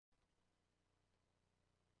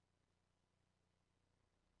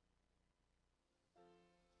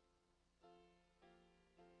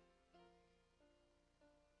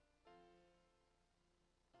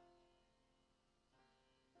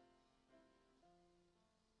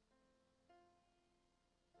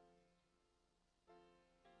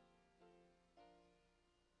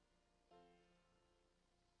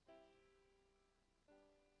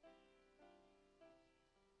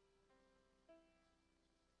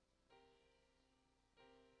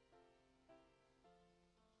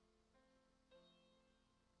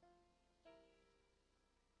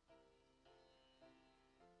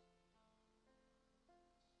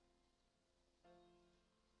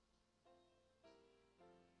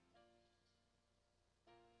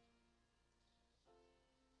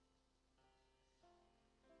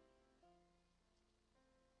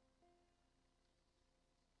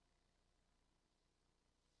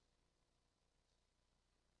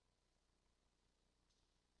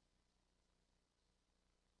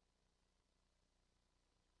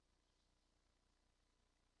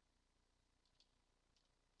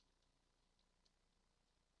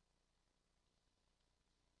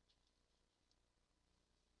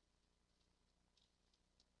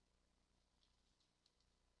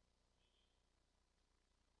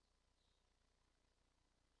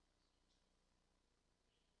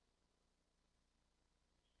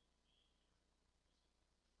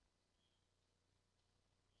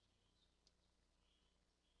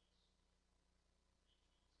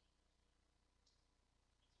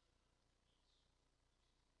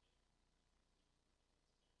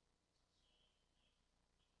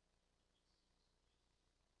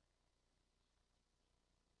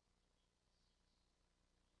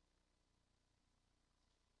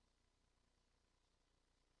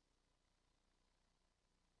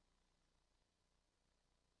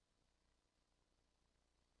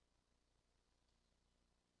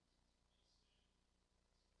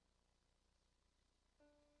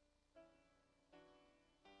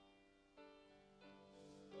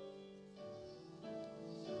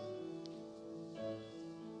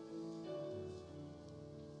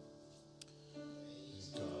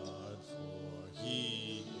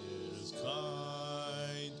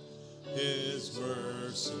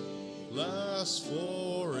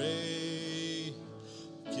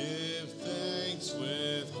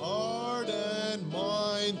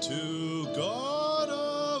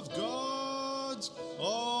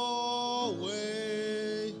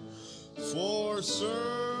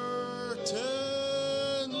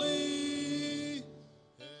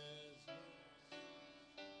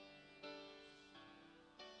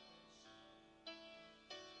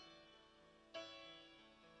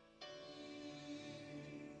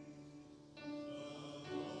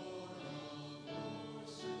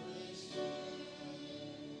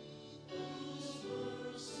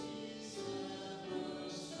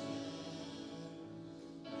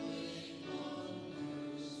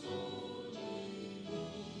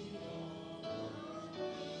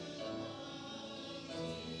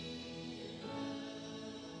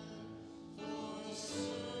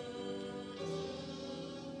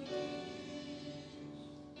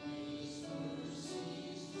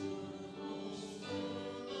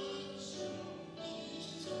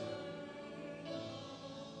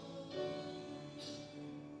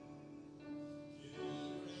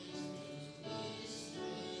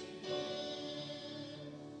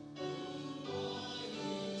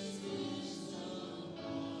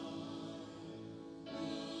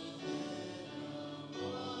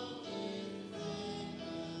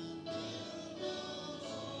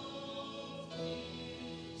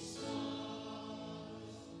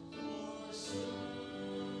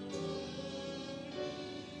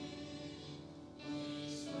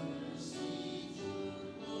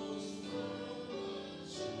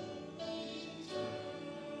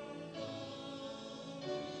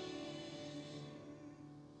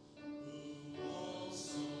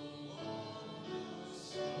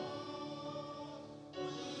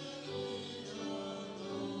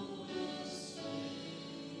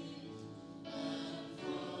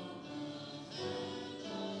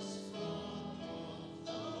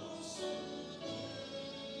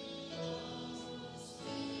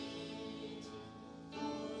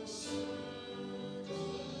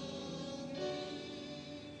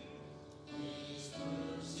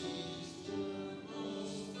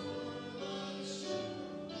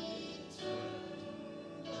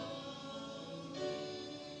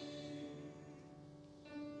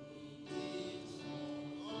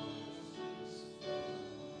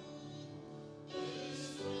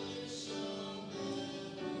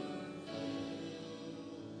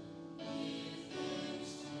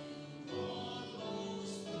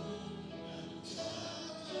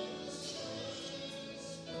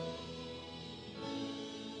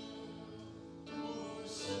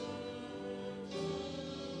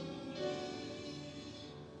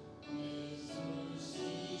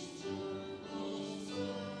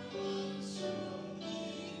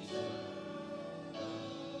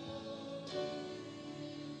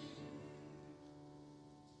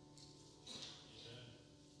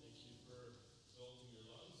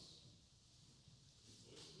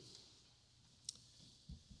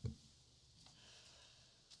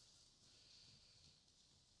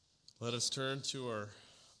Let us turn to our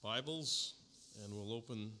Bibles and we'll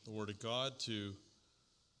open the Word of God to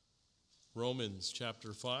Romans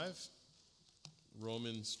chapter 5.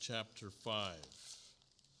 Romans chapter 5.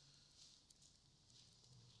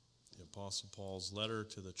 The Apostle Paul's letter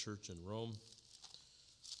to the church in Rome.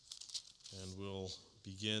 And we'll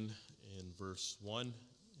begin in verse 1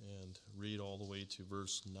 and read all the way to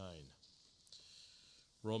verse 9.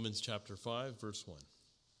 Romans chapter 5, verse 1.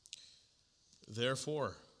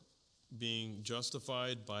 Therefore, being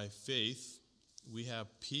justified by faith, we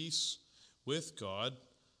have peace with God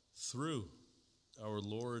through our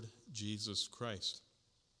Lord Jesus Christ,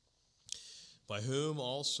 by whom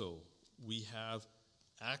also we have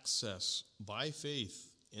access by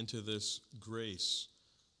faith into this grace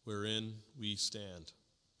wherein we stand,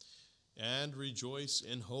 and rejoice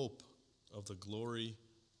in hope of the glory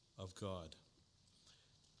of God.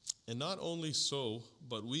 And not only so,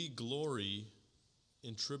 but we glory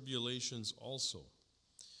in tribulations also,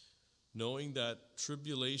 knowing that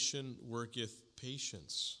tribulation worketh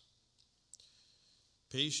patience,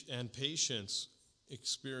 and patience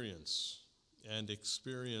experience, and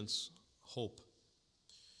experience hope.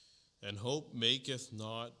 And hope maketh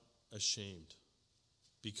not ashamed,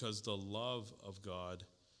 because the love of God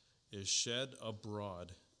is shed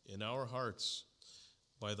abroad in our hearts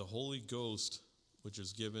by the Holy Ghost, which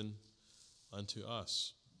is given unto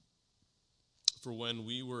us. For when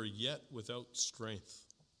we were yet without strength,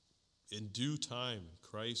 in due time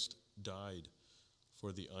Christ died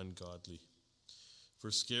for the ungodly. For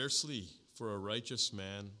scarcely for a righteous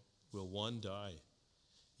man will one die,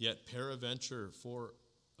 yet peradventure for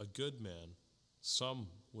a good man some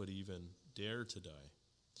would even dare to die.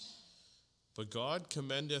 But God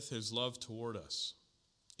commendeth his love toward us,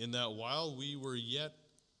 in that while we were yet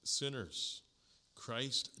sinners,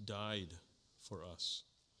 Christ died for us.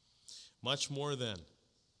 Much more then,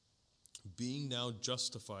 being now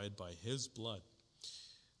justified by his blood,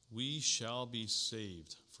 we shall be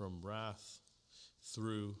saved from wrath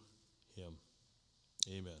through him.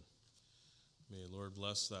 Amen. May the Lord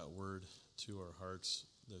bless that word to our hearts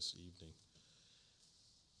this evening.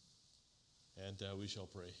 And we shall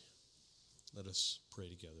pray. Let us pray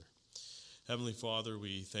together. Heavenly Father,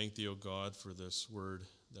 we thank thee, O God, for this word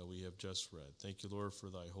that we have just read. Thank you, Lord,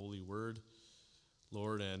 for thy holy word,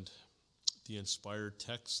 Lord, and the inspired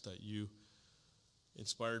text that you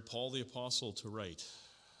inspired Paul the Apostle to write.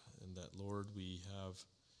 And that, Lord, we have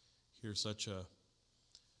here such a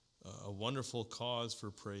wonderful cause for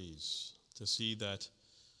praise, to see that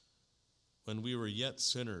when we were yet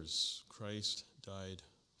sinners, Christ died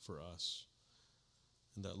for us.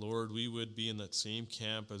 And that, Lord, we would be in that same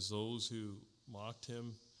camp as those who mocked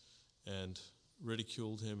him and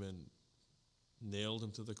ridiculed him and nailed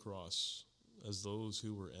him to the cross, as those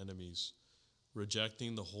who were enemies,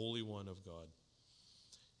 rejecting the Holy One of God.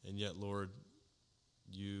 And yet, Lord,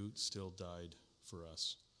 you still died for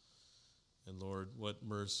us. And Lord, what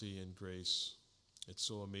mercy and grace. It's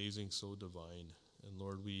so amazing, so divine. And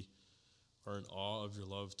Lord, we are in awe of your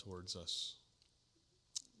love towards us.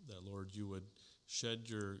 That, Lord, you would shed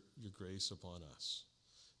your grace upon us.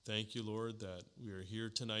 Thank you, Lord, that we are here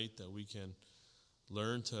tonight, that we can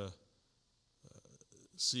learn to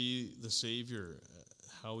see the Savior,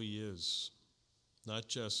 how he is. Not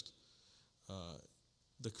just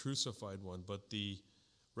the crucified one, but the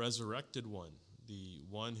resurrected one, the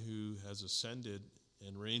one who has ascended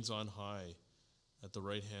and reigns on high at the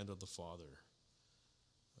right hand of the Father,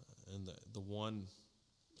 and the one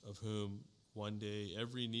of whom one day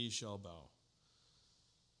every knee shall bow.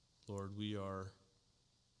 Lord, we are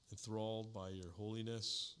enthralled by your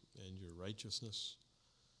holiness and your righteousness,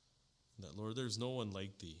 and that, Lord, there's no one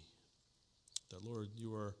like thee. That, Lord,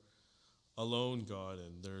 you are alone, God,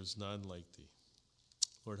 and there's none like thee.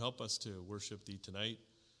 Lord, help us to worship thee tonight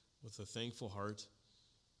with a thankful heart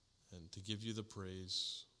and to give you the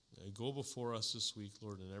praise. And go before us this week,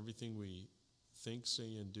 Lord, in everything we think,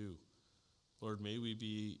 say, and do. Lord, may we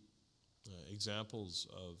be examples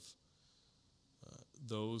of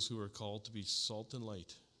those who are called to be salt and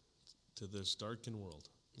light to this darkened world.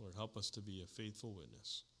 Lord, help us to be a faithful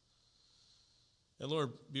witness. And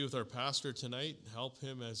Lord, be with our pastor tonight. Help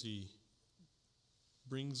him as he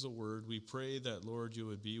brings the word. We pray that, Lord, you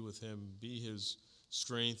would be with him, be his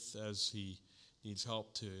strength as he needs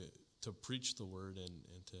help to preach the word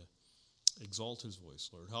and to exalt his voice.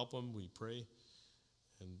 Lord, help him, we pray.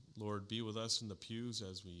 And Lord, be with us in the pews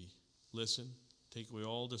as we listen. Take away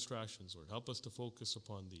all distractions, Lord. Help us to focus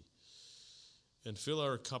upon thee. And fill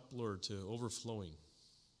our cup, Lord, to overflowing.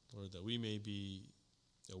 Lord, that we may be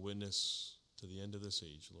a witness to the end of this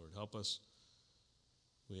age. Lord, help us.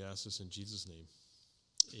 We ask this in Jesus' name.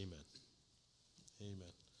 Amen.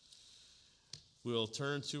 Amen. We'll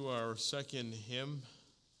turn to our second hymn.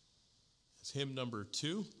 It's hymn number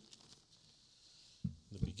 2.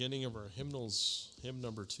 The beginning of our hymnals, hymn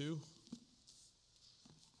number 2.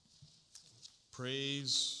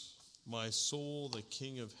 Praise my soul, the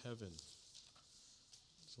King of heaven.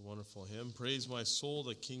 It's a wonderful hymn. Praise my soul,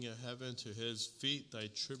 the King of heaven. To his feet thy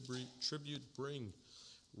tribute bring.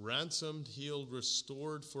 Ransomed, healed,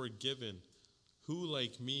 restored, forgiven. Who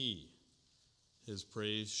like me his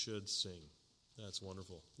praise should sing. That's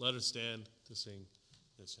wonderful. Let us stand to sing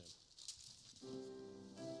this hymn.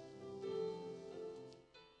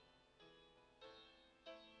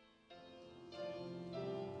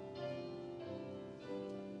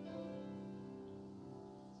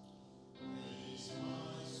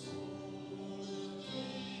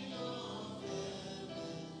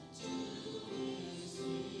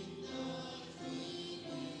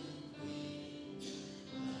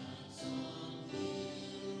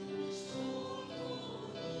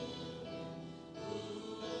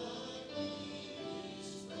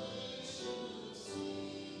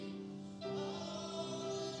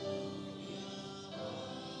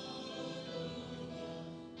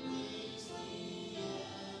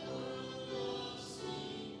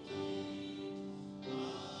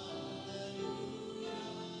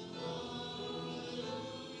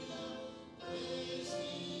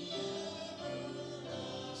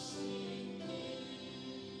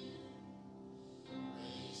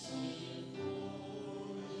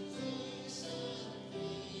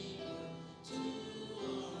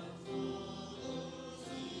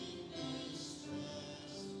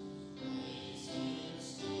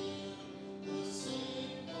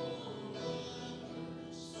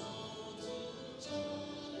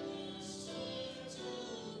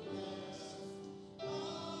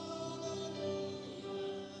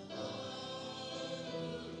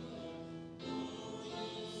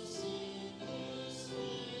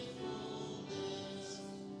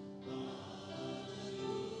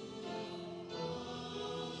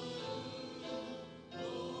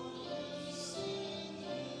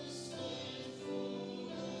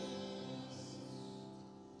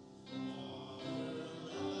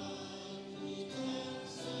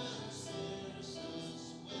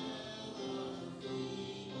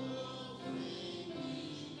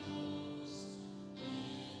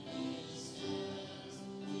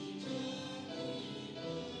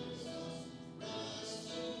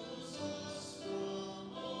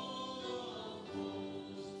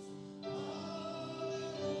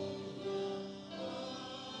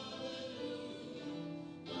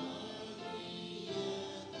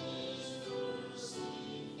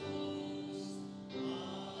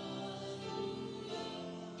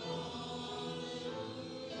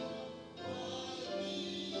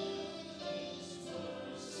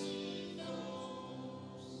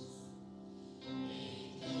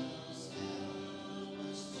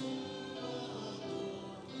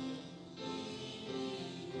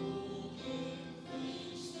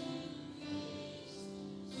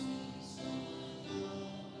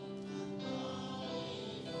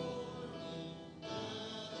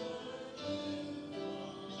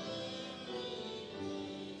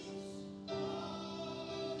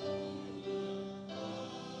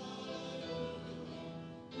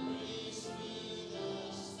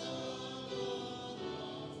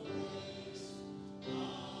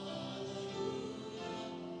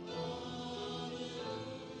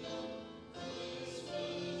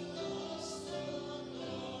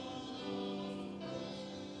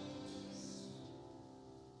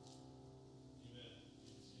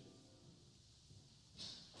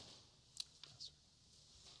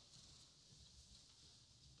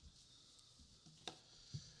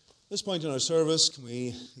 At this point in our service, can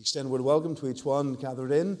we extend a word of welcome to each one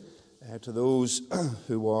gathered in, to those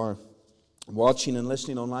who are watching and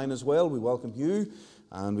listening online as well. We welcome you,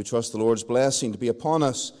 and we trust the Lord's blessing to be upon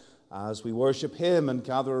us as we worship Him and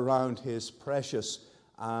gather around His precious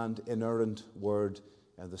and inerrant word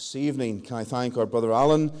this evening. Can I thank our brother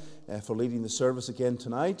Alan for leading the service again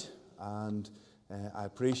tonight, and I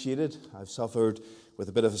appreciate it. I've suffered with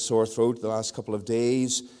a bit of a sore throat the last couple of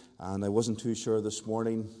days, and I wasn't too sure this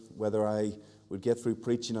morning whether I would get through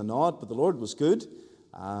preaching or not, but the Lord was good,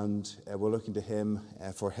 and we're looking to Him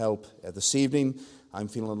for help this evening. I'm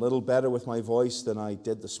feeling a little better with my voice than I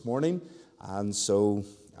did this morning, and so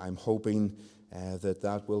I'm hoping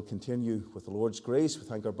that will continue with the Lord's grace. We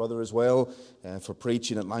thank our brother as well for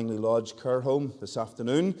preaching at Langley Lodge Care Home this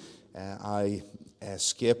afternoon. I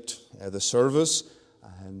skipped the service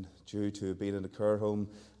due to being in the care home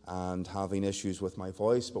and having issues with my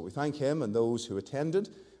voice, but we thank him and those who attended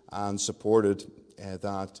and supported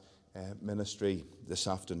that ministry this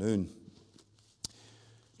afternoon.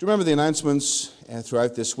 Do you remember the announcements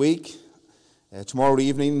throughout this week? Tomorrow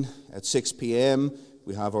evening at 6 p.m.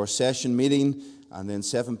 we have our session meeting, and then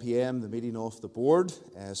 7 p.m. the meeting of the board.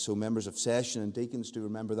 So members of session and deacons, do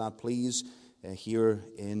remember that, please, here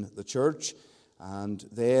in the church. And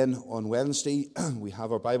then on Wednesday we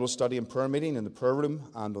have our Bible study and prayer meeting in the prayer room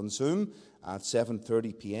and on Zoom at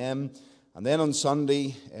 7:30 p.m. And then on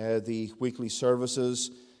Sunday, the weekly services,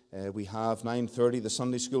 we have 9:30 the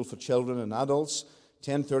Sunday school for children and adults,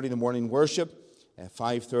 10:30 the morning worship,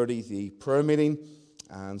 5:30 the prayer meeting,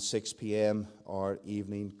 and 6 p.m. our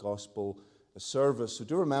evening gospel service. So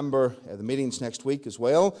do remember the meetings next week as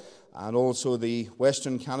well, and also the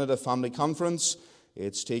Western Canada Family Conference.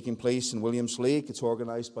 It's taking place in Williams Lake. It's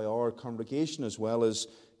organised by our congregation as well as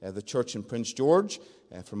the church in Prince George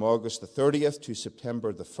from August the 30th to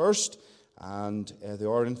September the 1st. And there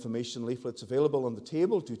are information leaflets available on the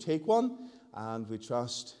table. Do take one, and we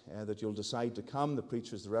trust that you'll decide to come. The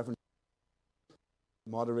preacher is the Reverend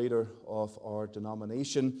moderator of our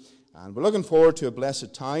denomination, and we're looking forward to a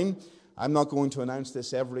blessed time. I'm not going to announce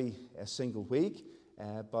this every single week,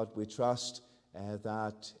 but we trust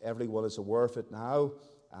that everyone is aware of it now,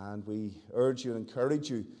 and we urge you and encourage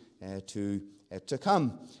you to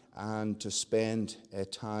come and to spend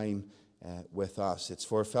time with us. It's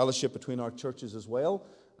for fellowship between our churches as well,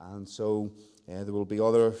 and so there will be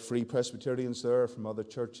other free Presbyterians there from other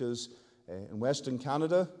churches in Western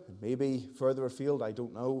Canada, maybe further afield, I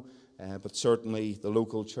don't know, but certainly the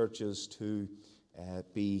local churches to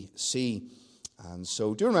BC. And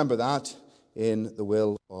so do remember that in the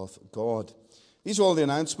will of God. These are all the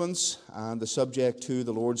announcements and the subject to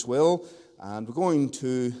the Lord's will, and we're going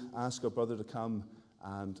to ask our brother to come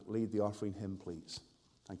and lead the offering hymn, please.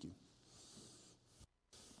 Thank you.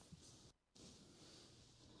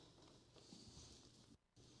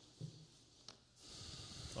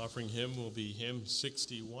 Offering hymn will be hymn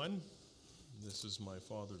 61. This is My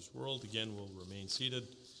Father's World. Again, we'll remain seated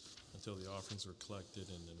until the offerings are collected,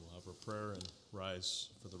 and then we'll have our prayer and rise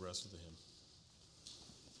for the rest of the hymn.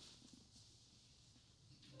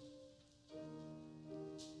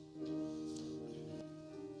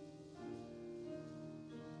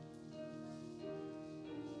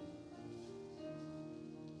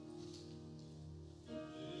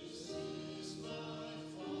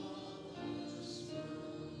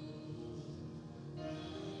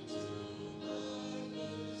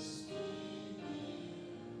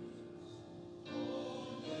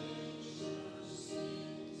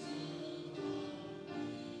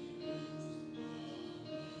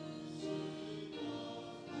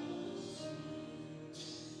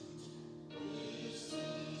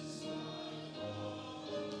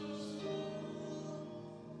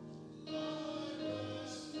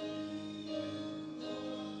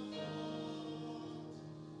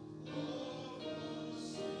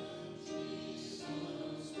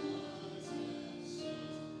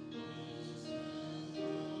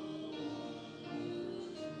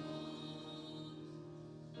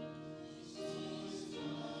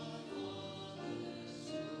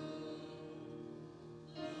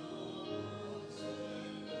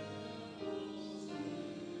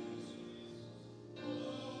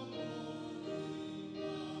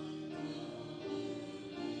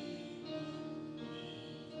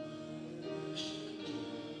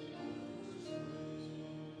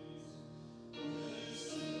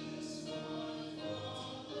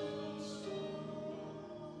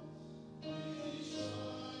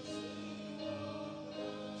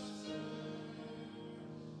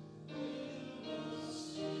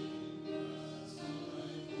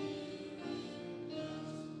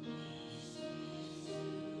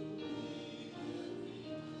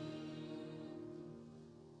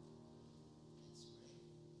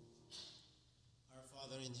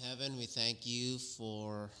 Father in heaven, we thank you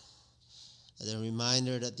for the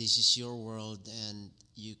reminder that this is your world and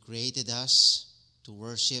you created us to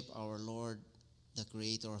worship our Lord, the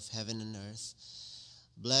creator of heaven and earth.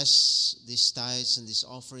 Bless these tithes and this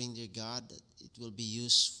offering, dear God, that it will be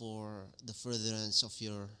used for the furtherance of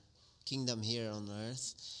your kingdom here on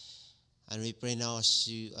earth. And we pray now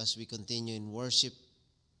as we continue in worship,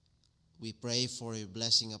 we pray for your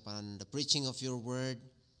blessing upon the preaching of your word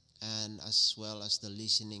and as well as the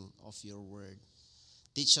listening of your word.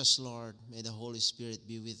 Teach us, Lord. May the Holy Spirit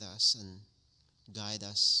be with us and guide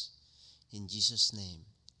us. In Jesus' name,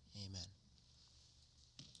 amen.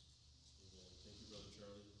 Thank you, Brother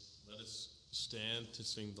Charlie. Let us stand to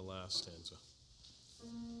sing the last stanza.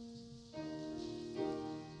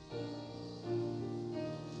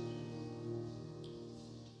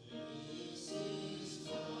 This is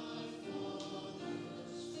my Father's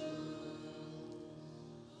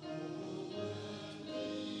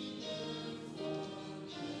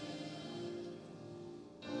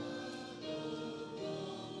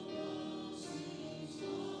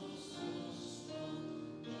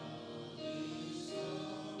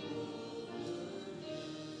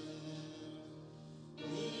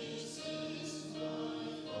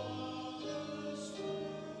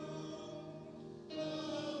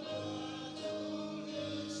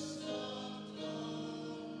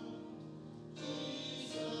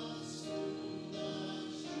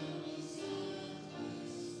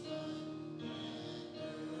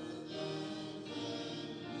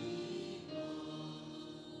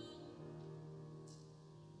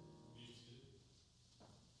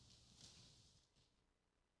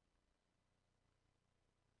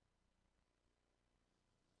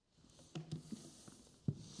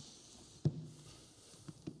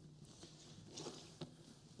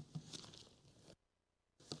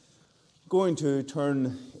Going to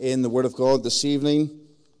turn in the Word of God this evening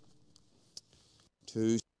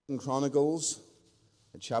to 2 Chronicles,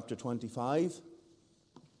 chapter 25.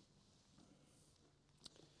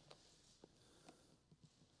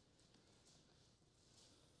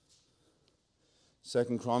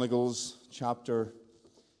 Second Chronicles, chapter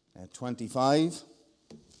 25.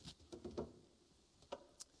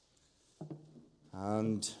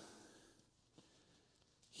 And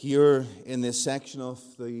here in this section of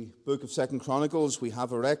the book of 2 Chronicles, we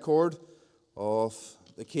have a record of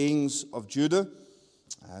the kings of Judah.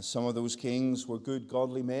 Some of those kings were good,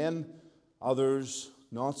 godly men, others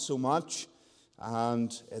not so much.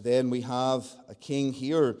 And then we have a king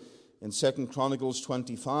here in 2 Chronicles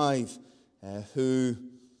 25 who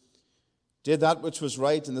did that which was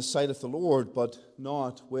right in the sight of the Lord, but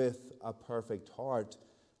not with a perfect heart.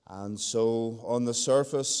 And so on the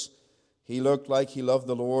surface, he looked like he loved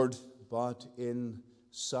the Lord, but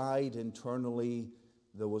inside, internally,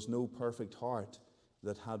 there was no perfect heart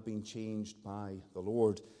that had been changed by the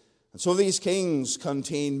Lord. And so these kings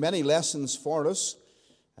contain many lessons for us,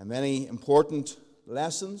 and many important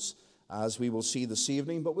lessons, as we will see this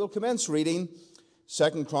evening. But we'll commence reading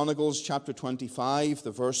 2 Chronicles chapter 25,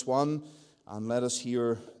 the verse 1, and let us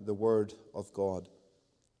hear the word of God.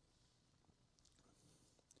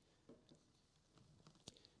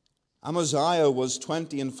 Amaziah was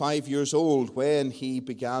 25 years old when he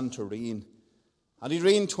began to reign. And he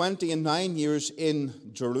reigned 29 years in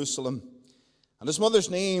Jerusalem. And his mother's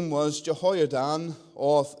name was Jehoiadan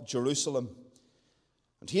of Jerusalem.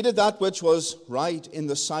 And he did that which was right in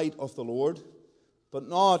the sight of the Lord, but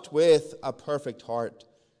not with a perfect heart.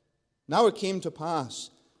 Now it came to pass,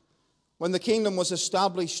 when the kingdom was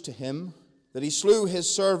established to him, that he slew his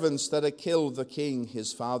servants that had killed the king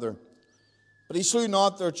his father. But he slew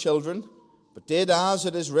not their children, but did as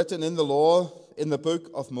it is written in the law, in the book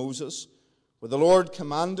of Moses, where the Lord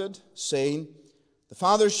commanded, saying, The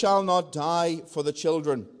fathers shall not die for the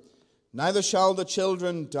children, neither shall the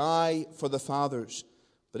children die for the fathers,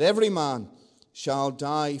 but every man shall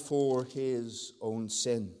die for his own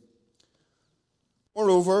sin.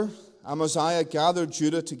 Moreover, Amaziah gathered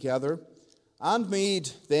Judah together, and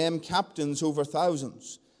made them captains over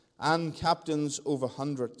thousands, and captains over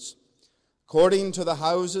hundreds, according to the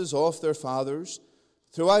houses of their fathers,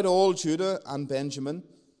 throughout all Judah and Benjamin.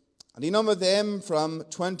 And he numbered them from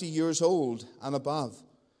 20 years old and above,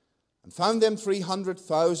 and found them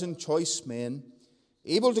 300,000 choice men,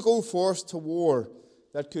 able to go forth to war,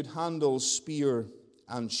 that could handle spear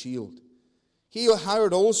and shield. He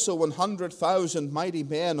hired also 100,000 mighty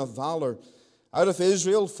men of valor out of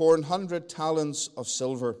Israel, 400 talents of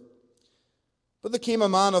silver. But there came a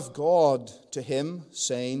man of God to him,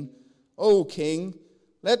 saying, O king,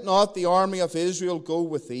 let not the army of Israel go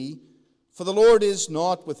with thee, for the Lord is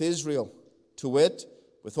not with Israel, to wit,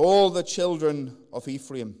 with all the children of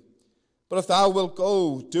Ephraim. But if thou wilt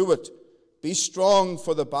go, do it. Be strong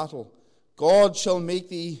for the battle. God shall make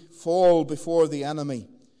thee fall before the enemy,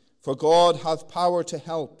 for God hath power to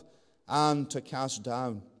help and to cast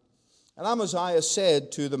down. And Amaziah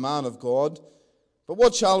said to the man of God, But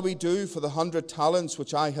what shall we do for the 100 talents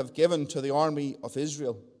which I have given to the army of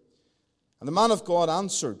Israel? And the man of God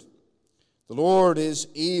answered, The Lord is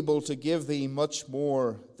able to give thee much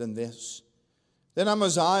more than this. Then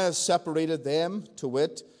Amaziah separated them, to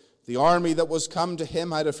wit, the army that was come to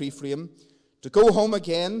him out of Ephraim, to go home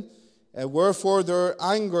again, wherefore their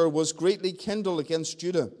anger was greatly kindled against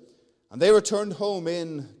Judah, and they returned home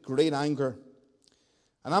in great anger.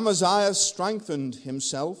 And Amaziah strengthened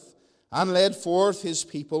himself, and led forth his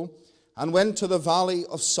people, and went to the valley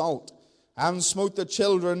of Salt, and smote the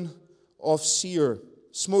children of Seir,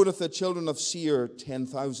 smoteth the children of Seir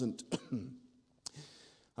 10,000.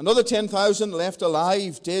 Another 10,000 left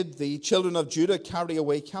alive did the children of Judah carry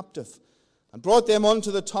away captive, and brought them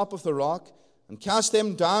unto the top of the rock, and cast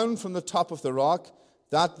them down from the top of the rock,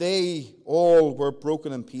 that they all were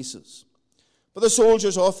broken in pieces. But the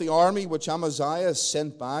soldiers of the army which Amaziah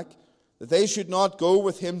sent back, that they should not go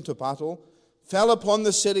with him to battle, fell upon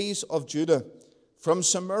the cities of Judah, from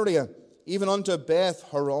Samaria even unto Beth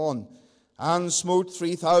Horon, and smote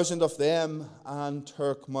 3,000 of them, and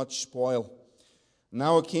took much spoil.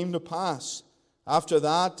 Now it came to pass, after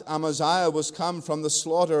that Amaziah was come from the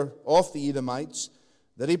slaughter of the Edomites,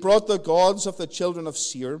 that he brought the gods of the children of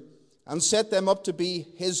Seir, and set them up to be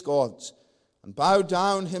his gods, and bowed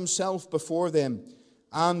down himself before them,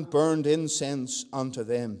 and burned incense unto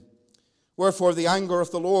them. Wherefore the anger of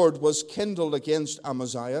the Lord was kindled against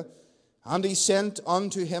Amaziah, and he sent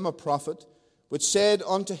unto him a prophet, which said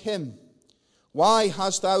unto him, Why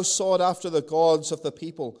hast thou sought after the gods of the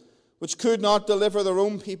people, which could not deliver their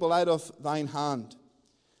own people out of thine hand.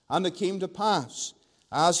 And it came to pass,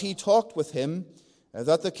 as he talked with him,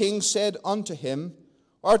 that the king said unto him,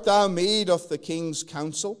 Art thou made of the king's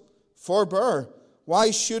counsel? Forbear, why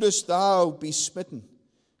shouldest thou be smitten?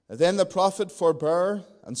 Then the prophet forbore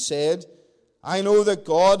and said, I know that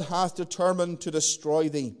God hath determined to destroy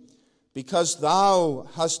thee, because thou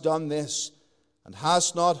hast done this, and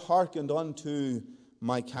hast not hearkened unto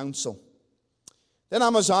my counsel. Then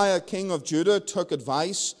Amaziah, king of Judah, took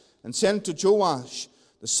advice, and sent to Joash,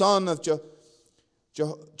 the son of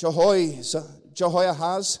Jehoahaz,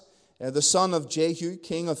 the son of Jehu,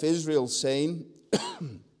 king of Israel, saying,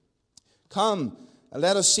 Come, and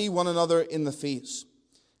let us see one another in the face.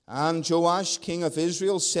 And Joash, king of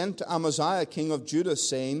Israel, sent to Amaziah, king of Judah,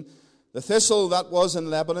 saying, The thistle that was in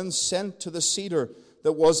Lebanon sent to the cedar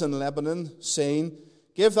that was in Lebanon, saying,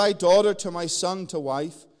 Give thy daughter to my son to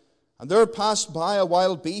wife. And there passed by a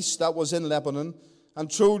wild beast that was in Lebanon, and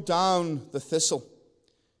trode down the thistle.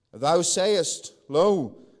 Thou sayest,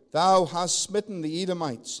 Lo, thou hast smitten the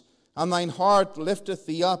Edomites, and thine heart lifteth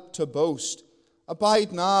thee up to boast.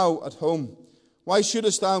 Abide now at home. Why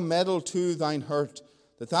shouldest thou meddle to thine hurt,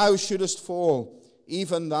 that thou shouldest fall,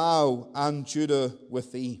 even thou and Judah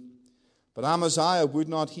with thee? But Amaziah would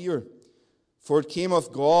not hear, for it came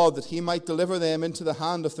of God that he might deliver them into the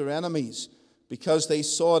hand of their enemies, because they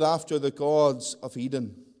sought after the gods of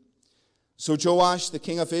Eden. So Joash, the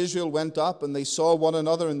king of Israel, went up, and they saw one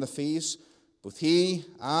another in the face, both he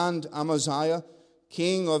and Amaziah,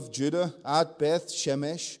 king of Judah, at Beth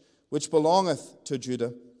Shemesh, which belongeth to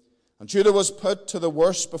Judah. And Judah was put to the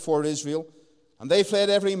worse before Israel, and they fled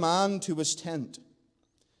every man to his tent.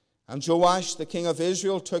 And Joash, the king of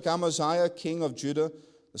Israel, took Amaziah, king of Judah,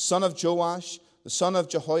 the son of Joash, the son of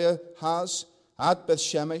Jehoahaz, at Beth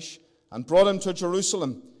Shemesh, and brought him to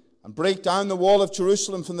Jerusalem, and brake down the wall of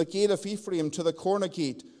Jerusalem from the gate of Ephraim to the corner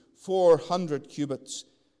gate, 400 cubits.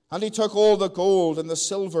 And he took all the gold and the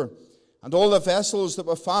silver, and all the vessels that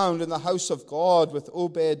were found in the house of God with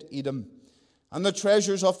Obed-Edom, and the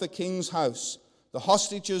treasures of the king's house, the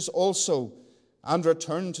hostages also, and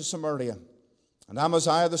returned to Samaria. And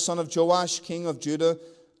Amaziah the son of Joash, king of Judah,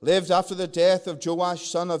 lived after the death of Joash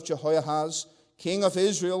son of Jehoahaz, king of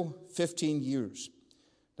Israel, 15 years.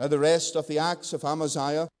 Now the rest of the acts of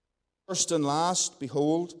Amaziah, first and last,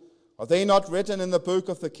 behold, are they not written in the book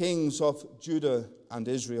of the kings of Judah and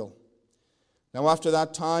Israel? Now after the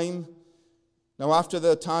time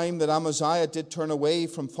that Amaziah did turn away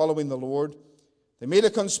from following the Lord, they made a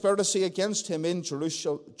conspiracy against him in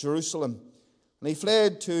Jerusalem, and he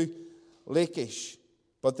fled to Lachish.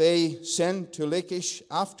 But they sent to Lachish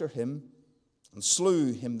after him, and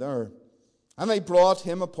slew him there. And they brought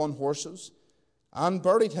him upon horses, and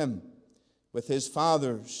buried him with his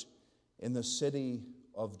fathers in the city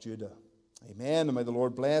of Judah. Amen. And may the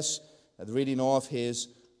Lord bless the reading of his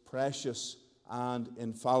precious and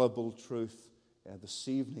infallible truth this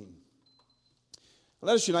evening.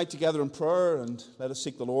 Let us unite together in prayer, and let us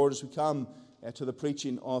seek the Lord as we come to the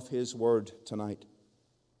preaching of his word tonight.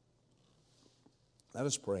 Let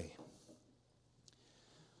us pray.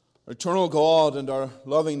 Our eternal God and our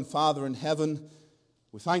loving Father in heaven,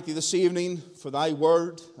 we thank thee this evening for thy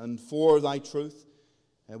word and for thy truth.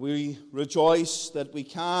 We rejoice that we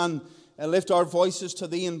can lift our voices to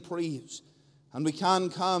thee in praise, and we can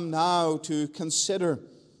come now to consider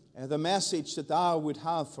the message that thou would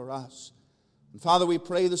have for us. And Father, we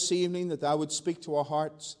pray this evening that thou would speak to our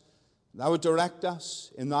hearts, thou would direct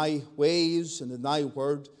us in thy ways and in thy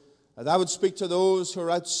word, that thou would speak to those who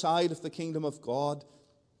are outside of the kingdom of God.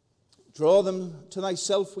 Draw them to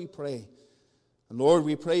thyself, we pray. And Lord,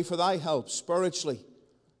 we pray for thy help spiritually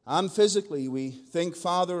and physically. We think,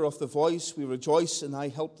 Father, of the voice. We rejoice in thy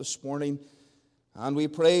help this morning. And we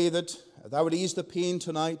pray that thou would ease the pain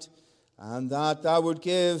tonight, and that thou would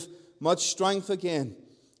give much strength again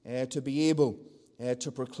to be able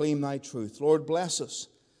to proclaim thy truth. Lord, bless us.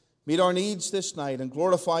 Meet our needs this night and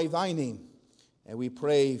glorify thy name. And we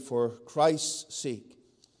pray for Christ's sake.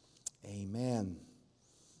 Amen.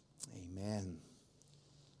 Amen.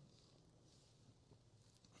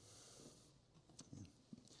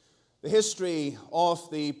 The history of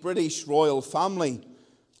the British royal family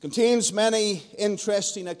contains many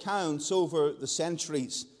interesting accounts over the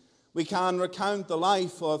centuries. We can recount the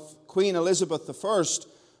life of Queen Elizabeth I,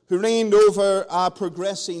 who reigned over a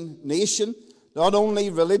progressing nation, not only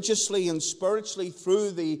religiously and spiritually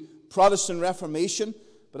through the Protestant Reformation,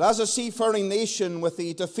 but as a seafaring nation with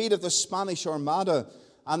the defeat of the Spanish Armada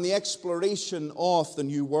and the exploration of the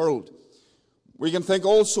New World. We can think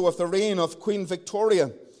also of the reign of Queen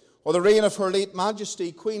Victoria, or the reign of Her late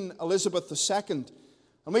Majesty, Queen Elizabeth II,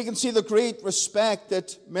 And we can see the great respect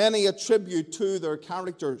that many attribute to their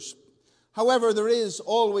characters. However, there is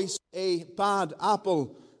always a bad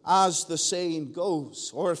apple, as the saying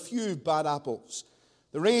goes, or a few bad apples.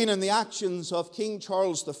 The reign and the actions of King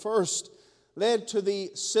Charles I led to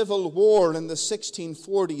the Civil War in the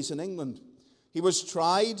 1640s in England. He was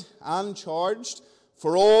tried and charged,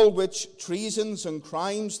 for all which treasons and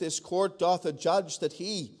crimes this court doth adjudge that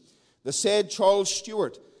he, the said Charles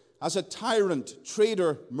Stuart, as a tyrant,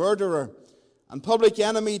 traitor, murderer, and public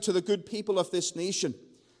enemy to the good people of this nation,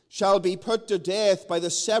 shall be put to death by the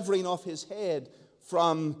severing of his head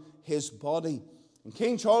from his body. And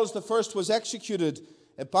King Charles I was executed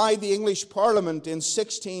by the English Parliament in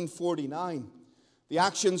 1649. The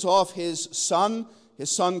actions of his son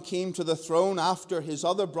came to the throne after his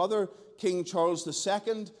other brother, King Charles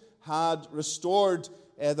II, had restored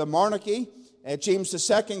the monarchy.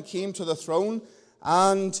 James II came to the throne,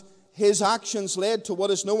 and his actions led to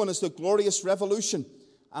what is known as the Glorious Revolution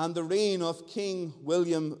and the reign of King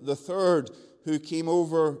William III, who came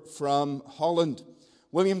over from Holland.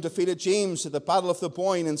 William defeated James at the Battle of the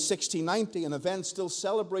Boyne in 1690, an event still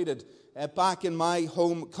celebrated back in my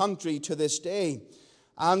home country to this day.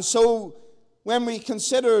 And so, when we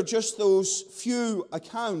consider just those few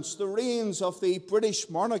accounts, the reigns of the British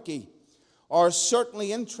monarchy are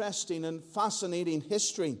certainly interesting and fascinating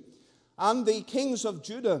history. And the kings of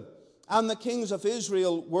Judah and the kings of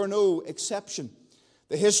Israel were no exception.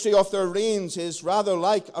 The history of their reigns is rather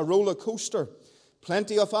like a roller coaster,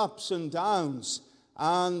 plenty of ups and downs,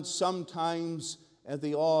 and sometimes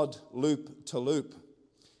the odd loop to loop.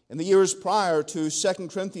 In the years prior to 2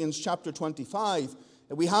 Corinthians chapter 25,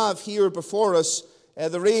 we have here before us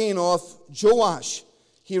the reign of Joash.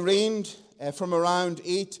 He reigned from around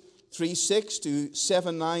 836 to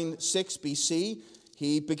 796 BC.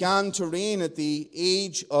 He began to reign at the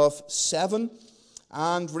age of 7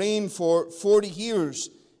 and reigned for 40 years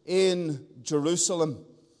in Jerusalem.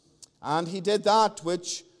 And he did that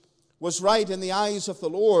which was right in the eyes of the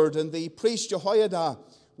Lord, and the priest Jehoiada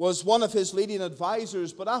was one of his leading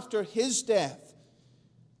advisors. But after his death,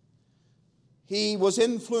 he was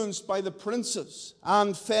influenced by the princes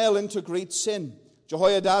and fell into great sin.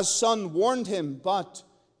 Jehoiada's son warned him, but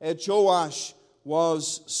Joash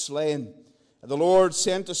was slain. The Lord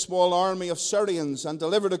sent a small army of Syrians and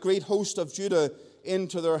delivered a great host of Judah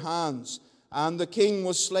into their hands. And the king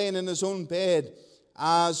was slain in his own bed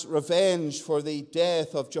as revenge for the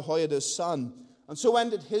death of Jehoiada's son. And so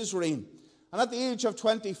ended his reign. And at the age of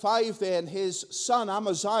 25 then, his son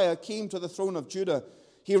Amaziah came to the throne of Judah.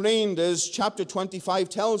 He reigned, as chapter 25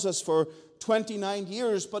 tells us, for 29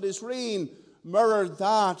 years, but his reign mirrored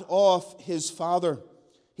that of his father.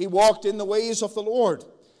 He walked in the ways of the Lord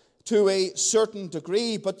to a certain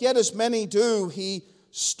degree, but yet as many do, he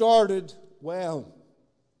started well,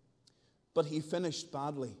 but he finished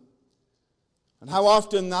badly. And how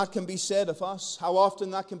often that can be said of us, how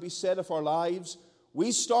often that can be said of our lives.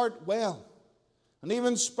 We start well, and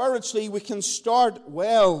even spiritually we can start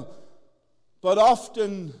well, but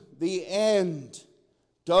often the end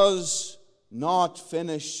does not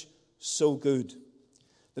finish so good.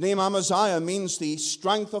 The name Amaziah means the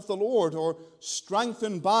strength of the Lord, or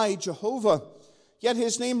strengthened by Jehovah. Yet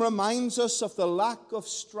his name reminds us of the lack of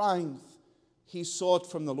strength he sought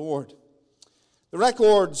from the Lord. The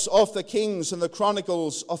records of the kings and the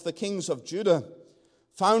chronicles of the kings of Judah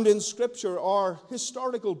found in Scripture are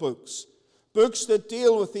historical books, books that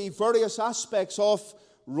deal with the various aspects of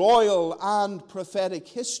royal and prophetic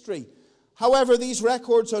history. However, these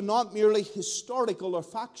records are not merely historical or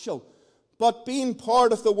factual, but being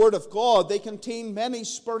part of the Word of God, they contain many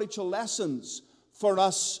spiritual lessons for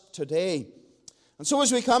us today. And so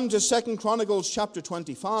as we come to 2 Chronicles chapter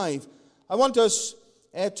 25, I want us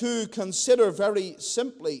to consider very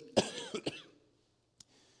simply,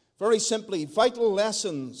 vital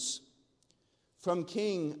lessons from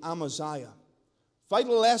King Amaziah.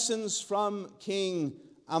 Vital lessons from King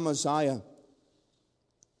Amaziah.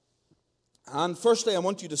 And firstly, I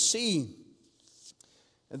want you to see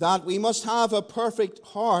that we must have a perfect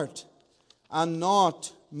heart and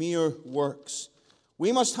not mere works.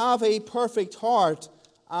 We must have a perfect heart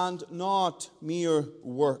and not mere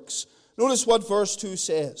works. Notice what verse 2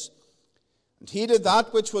 says. And he did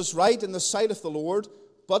that which was right in the sight of the Lord,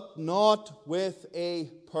 but not with a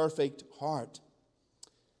perfect heart.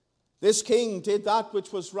 This king did that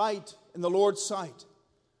which was right in the Lord's sight,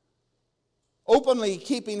 openly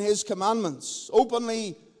keeping his commandments,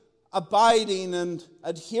 openly abiding and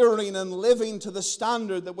adhering and living to the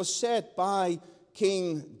standard that was set by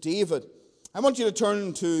King David. I want you to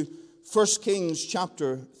turn to 1 Kings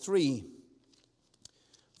chapter 3.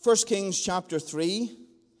 1 Kings chapter 3.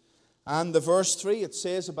 And the verse 3, it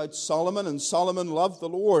says about Solomon, and Solomon loved the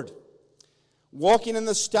Lord, walking in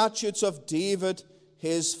the statutes of David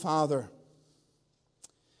his father.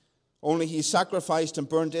 Only he sacrificed and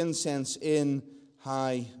burnt incense in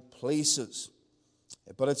high places.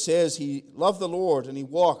 But it says he loved the Lord and he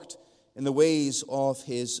walked in the ways of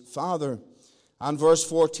his father. And verse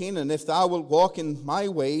 14, and if thou wilt walk in my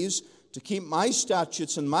ways, to keep my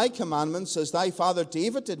statutes and my commandments, as thy father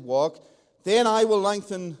David did walk, then I will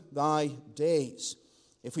lengthen thy days.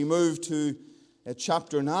 If we move to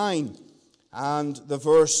chapter 9 and the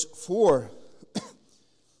verse 4,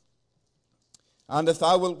 and if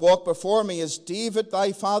thou wilt walk before me as David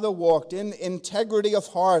thy father walked, in integrity of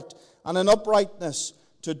heart and in uprightness,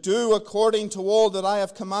 to do according to all that I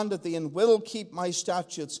have commanded thee, and will keep my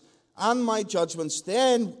statutes and my judgments,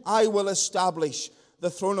 then I will establish the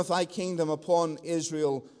throne of thy kingdom upon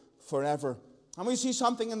Israel forever. And we see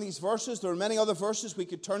something in these verses. There are many other verses we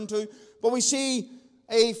could turn to, but we see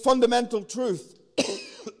a fundamental truth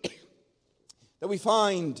that we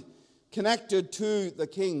find connected to the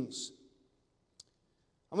kings.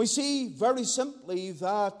 And we see very simply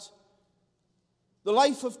that the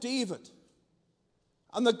life of David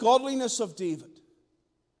and the godliness of David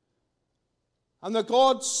and the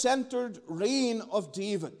God-centered reign of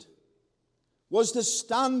David was the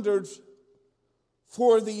standard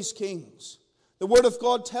for these kings. The Word of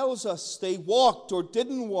God tells us they walked or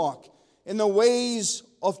didn't walk in the ways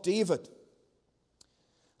of David.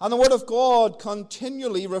 And the Word of God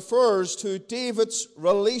continually refers to David's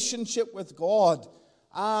relationship with God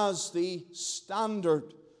as the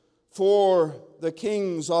standard for the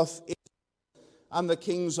kings of Israel and the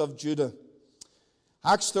kings of Judah.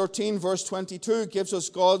 Acts 13 verse 22 gives us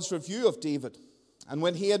God's review of David. And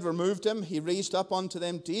when he had removed him, he raised up unto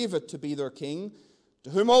them David to be their king, to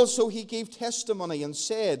whom also he gave testimony and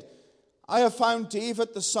said, I have found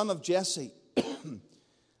David the son of Jesse,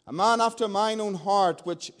 a man after mine own heart,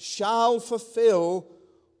 which shall fulfill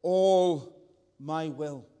all my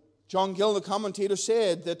will. John Gill, the commentator,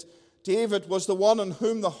 said that David was the one on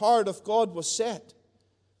whom the heart of God was set,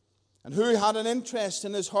 and who had an interest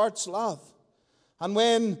in his heart's love. And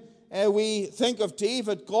when we think of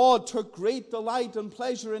David, God took great delight and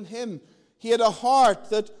pleasure in him. He had a heart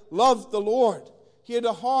that loved the Lord. He had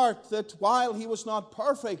a heart that, while he was not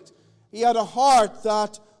perfect, he had a heart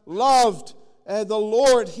that loved the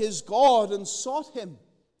Lord his God and sought him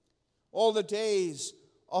all the days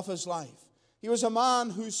of his life. He was a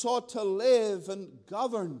man who sought to live and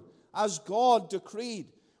govern as God decreed.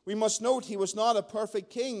 We must note he was not a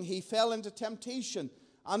perfect king. He fell into temptation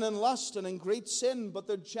and in lust and in great sin, but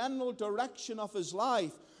the general direction of his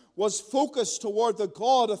life was focused toward the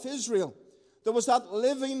God of Israel. There was that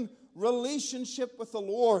living relationship with the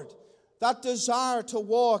Lord, that desire to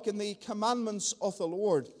walk in the commandments of the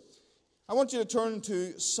Lord. I want you to turn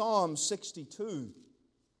to Psalm 62.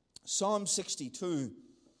 Psalm 62.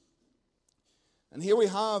 And here we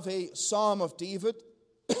have a psalm of David,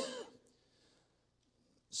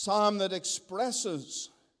 psalm that expresses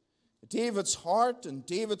David's heart and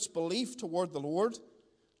David's belief toward the Lord.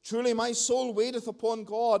 Truly my soul waiteth upon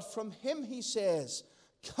God. From him, he says,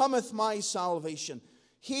 cometh my salvation.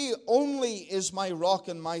 He only is my rock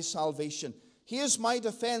and my salvation. He is my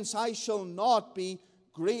defense. I shall not be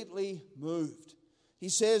greatly moved. He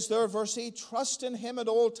says there, verse 8, trust in him at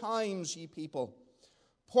all times, ye people.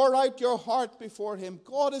 Pour out your heart before him.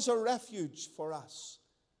 God is a refuge for us.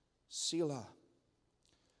 Selah.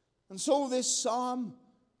 And so this psalm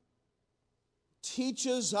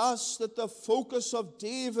teaches us that the focus of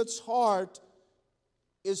David's heart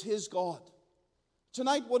is his God.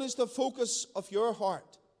 Tonight, what is the focus of your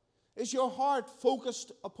heart? Is your heart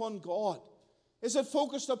focused upon God? Is it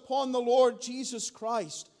focused upon the Lord Jesus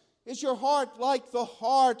Christ? Is your heart like the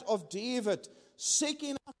heart of David,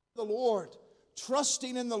 seeking after the Lord,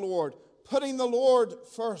 trusting in the Lord, putting the Lord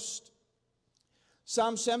first?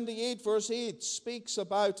 Psalm 78 verse 8 speaks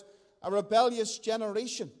about a rebellious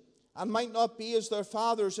generation, and might not be as their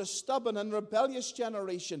fathers, a stubborn and rebellious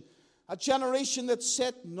generation, a generation that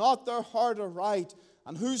set not their heart aright,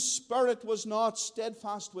 and whose spirit was not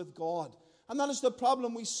steadfast with God. And that is the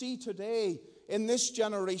problem we see today in this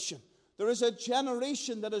generation. There is a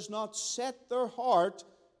generation that has not set their heart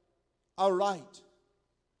aright.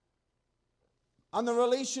 And the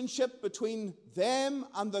relationship between them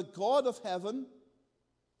and the God of heaven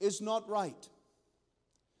is not right.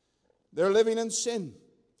 They're living in sin.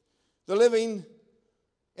 They're living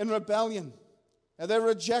in rebellion. And they're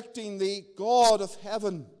rejecting the God of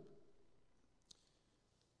heaven.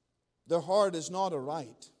 Their heart is not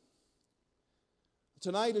aright.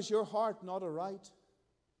 Tonight, is your heart not aright?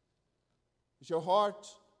 Is your heart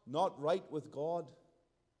not right with God?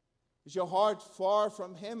 Is your heart far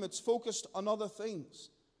from Him? It's focused on other things.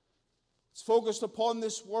 It's focused upon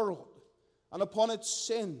this world and upon its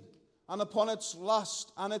sin and upon its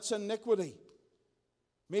lust and its iniquity.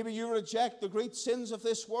 Maybe you reject the great sins of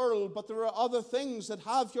this world, but there are other things that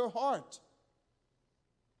have your heart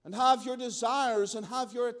and have your desires and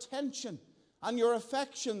have your attention and your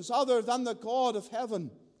affections other than the God of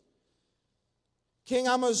heaven. King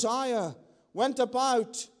Amaziah went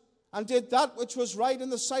about and did that which was right in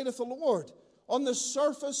the sight of the Lord. On the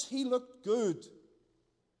surface, he looked good.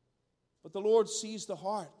 But the Lord sees the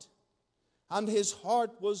heart. And his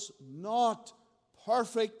heart was not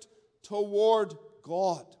perfect toward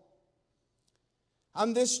God.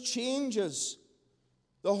 And this changes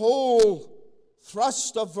the whole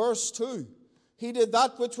thrust of verse 2. He did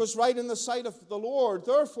that which was right in the sight of the Lord.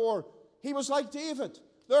 Therefore, he was like David.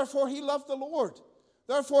 Therefore, he loved the Lord.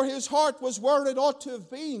 Therefore, his heart was where it ought to have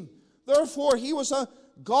been. Therefore, he was a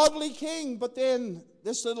godly king. But then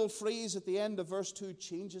this little phrase at the end of verse 2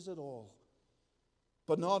 changes it all.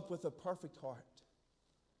 But not with a perfect heart.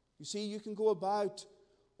 You see, you can go about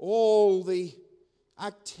all the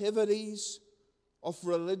activities of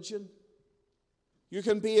religion. You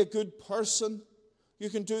can be a good person. You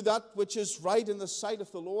can do that which is right in the sight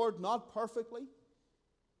of the Lord, not perfectly.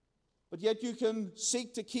 But yet you can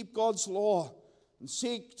seek to keep God's law and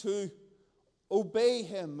seek to obey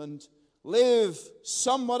Him and live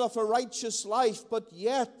somewhat of a righteous life, but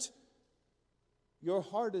yet your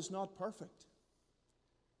heart is not perfect.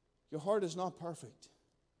 Your heart is not perfect.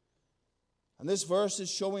 And this verse is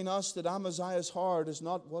showing us that Amaziah's heart is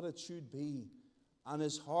not what it should be. And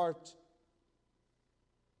his heart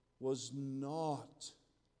was not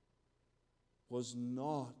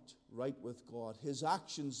right with God. His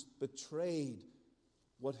actions betrayed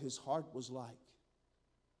what his heart was like.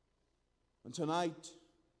 And tonight,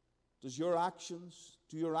 do your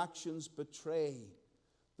actions betray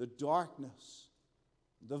the darkness,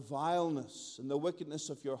 the vileness, and the wickedness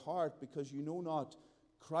of your heart because you know not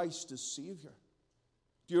Christ as Savior?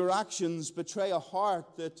 Do your actions betray a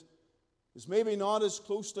heart that is maybe not as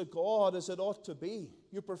close to God as it ought to be?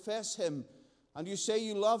 You profess Him and you say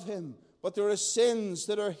you love Him, but there are sins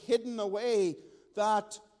that are hidden away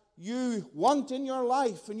that you want in your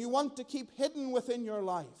life and you want to keep hidden within your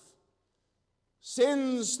life.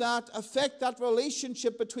 Sins that affect that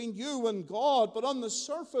relationship between you and God, but on the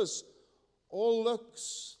surface, all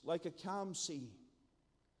looks like a calm sea.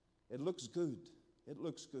 It looks good. It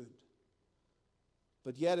looks good.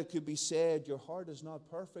 But yet it could be said, your heart is not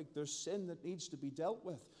perfect. There's sin that needs to be dealt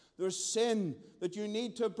with. There's sin that you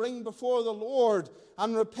need to bring before the Lord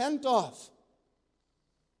and repent of.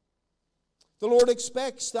 The Lord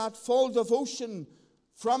expects that full devotion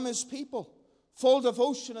from His people. Full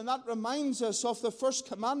devotion, and that reminds us of the first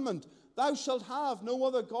commandment. Thou shalt have no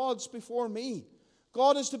other gods before me.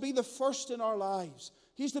 God is to be the first in our lives.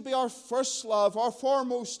 He's to be our first love, our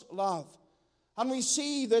foremost love. And we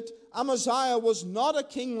see that Amaziah was not a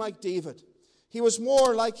king like David. He was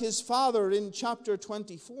more like his father in chapter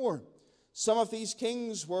 24. Some of these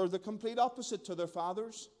kings were the complete opposite to their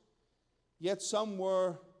fathers, yet some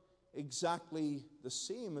were exactly the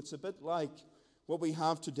same. It's a bit like what we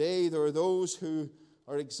have today. There are those who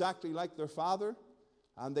are exactly like their father,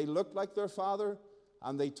 and they look like their father,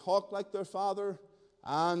 and they talk like their father.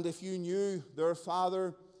 And if you knew their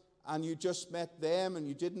father and you just met them and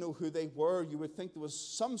you didn't know who they were, you would think there was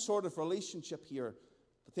some sort of relationship here.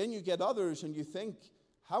 But then you get others and you think,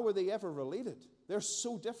 how were they ever related? They're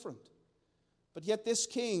so different. But yet this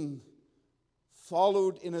king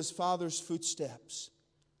followed in his father's footsteps.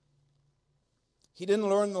 He didn't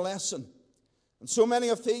learn the lesson. And so many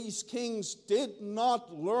of these kings did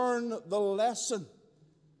not learn the lesson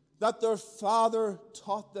that their father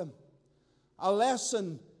taught them. A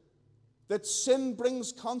lesson that sin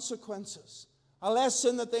brings consequences. A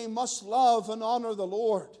lesson that they must love and honor the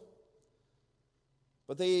Lord.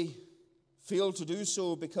 But they fail to do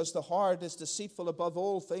so because the heart is deceitful above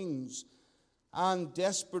all things and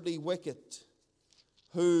desperately wicked.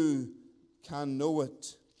 Who can know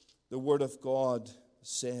it? The Word of God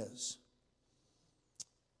says.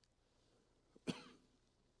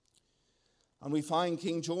 And we find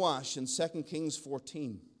King Joash in 2 Kings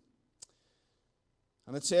 14.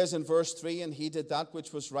 And it says in verse 3, and he did that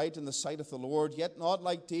which was right in the sight of the Lord, yet not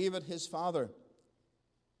like David his father.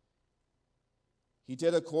 He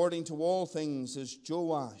did according to all things as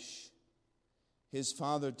Joash his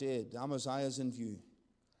father did. Amaziah is in view.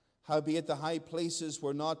 Howbeit the high places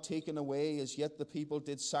were not taken away, as yet the people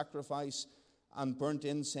did sacrifice and burnt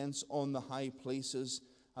incense on the high places.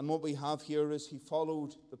 And what we have here is he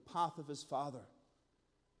followed the path of his father.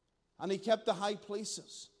 and he kept the high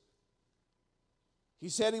places. He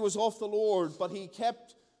said he was of the Lord, but he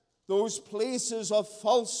kept those places of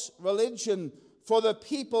false religion for the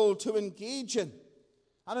people to engage in.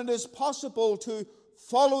 And it is possible to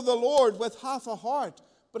follow the Lord with half a heart,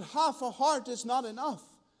 but half a heart is not enough.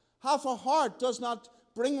 Half a heart does not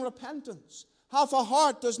bring repentance. Half a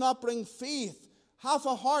heart does not bring faith. Half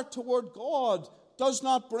a heart toward God does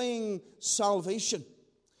not bring salvation.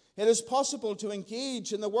 It is possible to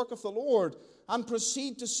engage in the work of the Lord and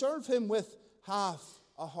proceed to serve him with half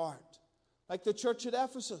a heart. Like the church at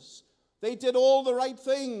Ephesus. They did all the right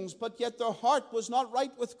things, but yet their heart was not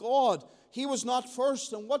right with God. He was not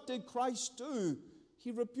first. And what did Christ do?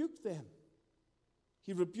 He rebuked them.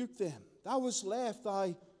 He rebuked them. Thou hast left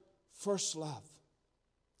thy first love.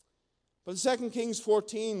 But in 2 Kings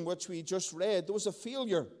 14, which we just read, there was a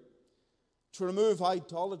failure to remove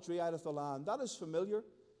idolatry out of the land. That is familiar.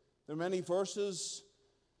 There are many verses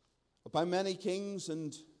by many kings,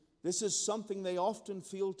 and this is something they often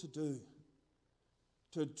fail to do,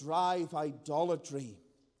 to drive idolatry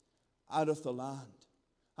out of the land.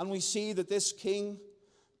 And we see that this king,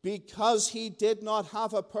 because he did not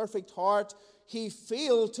have a perfect heart, he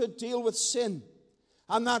failed to deal with sin.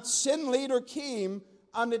 And that sin later came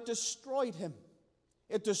and it destroyed him.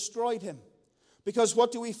 It destroyed him. Because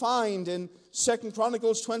what do we find in 2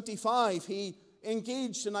 Chronicles 25? He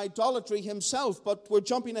engaged in idolatry himself, but we're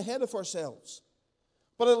jumping ahead of ourselves.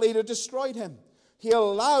 But it later destroyed him. He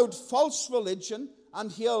allowed false religion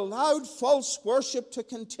and he allowed false worship to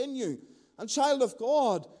continue. And child of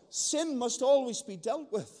God, sin must always be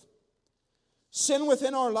dealt with. Sin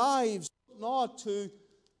within our lives not to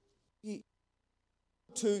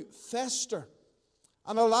fester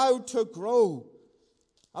and allowed to grow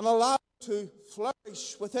and allowed to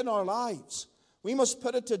flourish within our lives. We must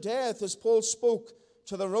put it to death, as Paul spoke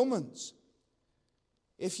to the Romans.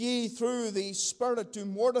 If ye through the Spirit do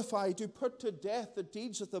mortify, do put to death the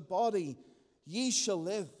deeds of the body, ye shall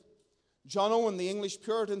live. John Owen, the English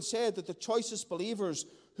Puritan, said that the choicest believers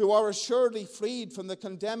who are assuredly freed from the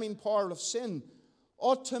condemning power of sin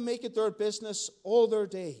ought to make it their business all their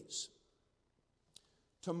days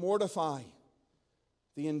to mortify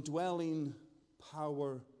the indwelling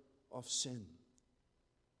power of sin.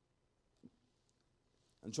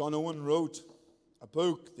 And John Owen wrote a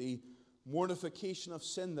book, The Mortification of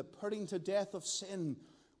Sin, the putting to death of sin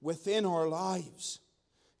within our lives.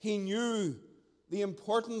 He knew the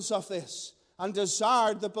importance of this and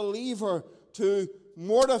desired the believer to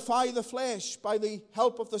mortify the flesh by the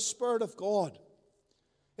help of the Spirit of God.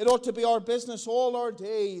 It ought to be our business all our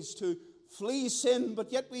days to flee sin,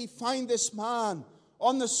 but yet we find this man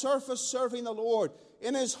on the surface serving the Lord,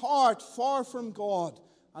 in his heart far from God,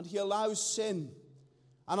 and he allows sin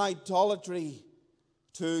and idolatry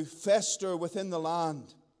to fester within the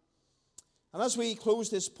land. And as we close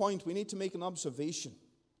this point, we need to make an observation.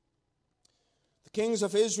 The kings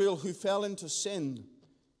of Israel who fell into sin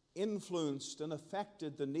influenced and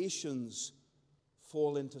affected the nations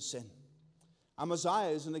fall into sin. Amaziah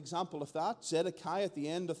is an example of that. Zedekiah at the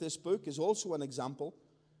end of this book is also an example.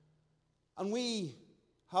 And we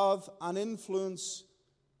have an influence,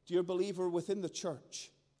 dear believer, within the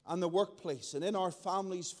church and the workplace and in our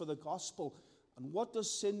families for the gospel. And what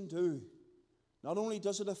does sin do? Not only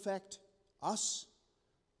does it affect us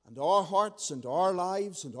and our hearts and our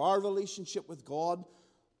lives and our relationship with God,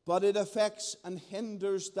 but it affects and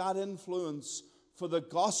hinders that influence for the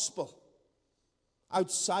gospel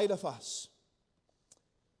outside of us.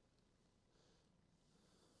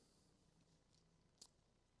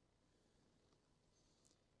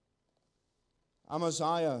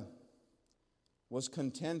 Amaziah was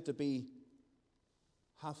content to be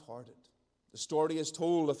half-hearted. The story is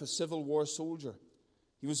told of a Civil War soldier.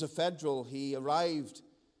 He was a federal. He arrived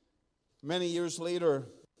many years later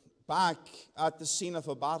back at the scene of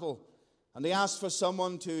a battle, and they asked for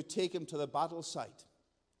someone to take him to the battle site.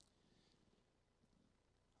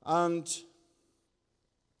 And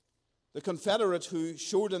the Confederate who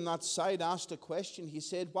showed him that site asked a question. He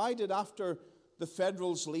said, why did after the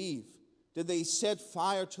Federals leave, did they set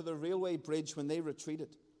fire to the railway bridge when they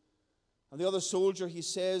retreated? And the other soldier, he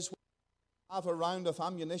says, we have a round of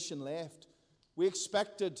ammunition left. We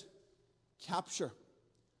expected capture.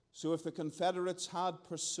 So if the Confederates had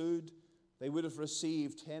pursued, they would have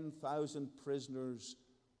received 10,000 prisoners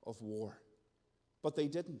of war. But they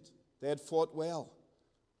didn't. They had fought well.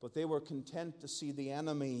 But they were content to see the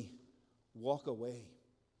enemy walk away.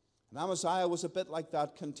 And Amaziah was a bit like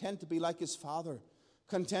that, content to be like his father,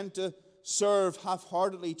 content to serve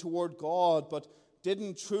half-heartedly toward God, but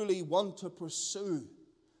didn't truly want to pursue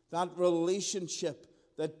that relationship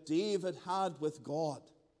that David had with God.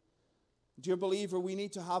 Dear believer, we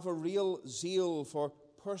need to have a real zeal for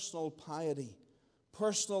personal piety,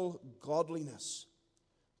 personal godliness.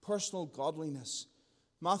 Personal godliness.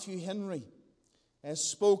 Matthew Henry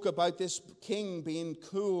spoke about this king being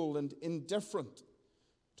cool and indifferent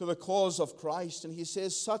to the cause of Christ. And he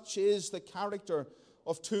says, such is the character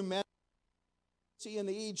of two men. See, in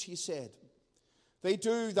age, he said, they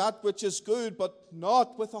do that which is good, but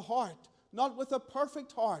not with a heart, not with a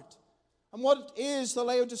perfect heart. And what is the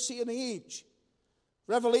Laodicean age?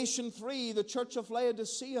 Revelation 3, the church of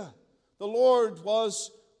Laodicea. The Lord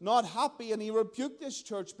was not happy, and he rebuked this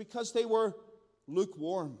church because they were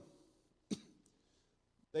lukewarm.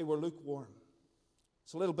 They were lukewarm.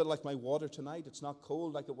 It's a little bit like my water tonight. It's not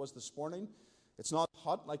cold like it was this morning. It's not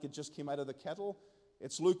hot like it just came out of the kettle.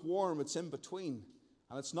 It's lukewarm. It's in between.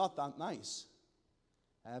 And it's not that nice.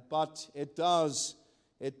 But it does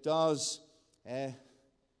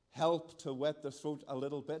help to wet the throat a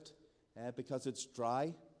little bit because it's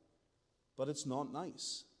dry. But it's not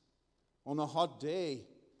nice. On a hot day,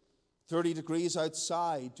 30 degrees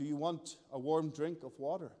outside, do you want a warm drink of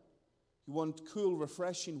water? You want cool,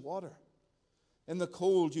 refreshing water. In the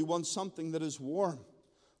cold, you want something that is warm.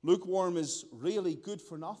 Lukewarm is really good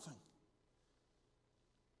for nothing.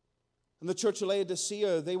 In the church of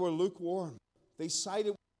Laodicea, they were lukewarm. They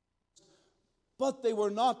sided, but they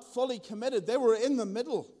were not fully committed. They were in the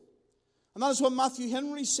middle. And that is what Matthew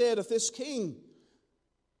Henry said of this king.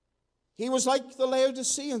 He was like the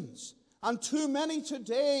Laodiceans. And too many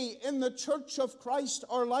today in the church of Christ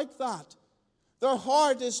are like that. Their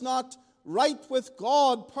heart is not right with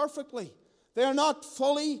God perfectly. They are not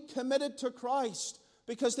fully committed to Christ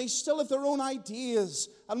because they still have their own ideas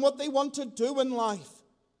and what they want to do in life.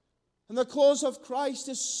 And the cause of Christ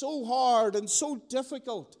is so hard and so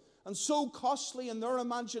difficult and so costly in their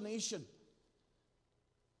imagination.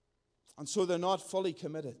 And so they're not fully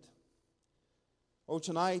committed. Oh,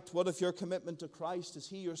 tonight, what if your commitment to Christ, is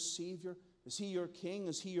he your Savior? Is he your King?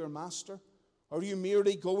 Is he your Master? Or are you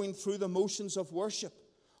merely going through the motions of worship?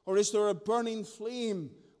 Or is there a burning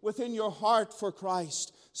flame within your heart for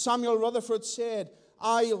Christ? Samuel Rutherford said,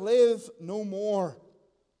 I live no more,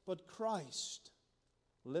 but Christ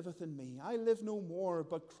liveth in me. I live no more,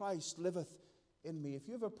 but Christ liveth in me. If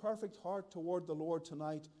you have a perfect heart toward the Lord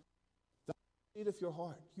tonight, that's the state of your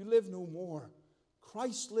heart. You live no more.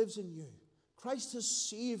 Christ lives in you. Christ has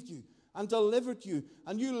saved you and delivered you,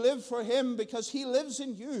 and you live for him because he lives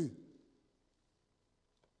in you.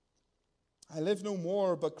 I live no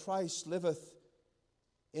more, but Christ liveth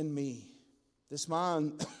in me. This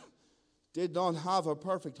man did not have a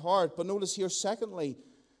perfect heart. But notice here, secondly,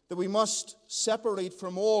 that we must separate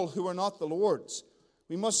from all who are not the Lord's.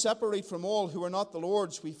 We must separate from all who are not the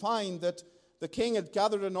Lord's. We find that the king had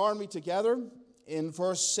gathered an army together. In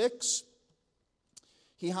verse 6,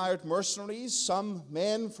 he hired mercenaries, some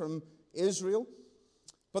men from Israel.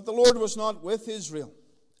 But the Lord was not with Israel.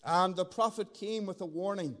 And the prophet came with a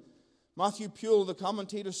warning. Matthew Puel, the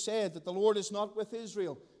commentator, said that the Lord is not with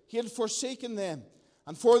Israel. He had forsaken them,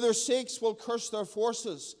 and for their sakes will curse their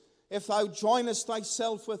forces, if thou joinest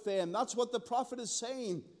thyself with them. That's what the prophet is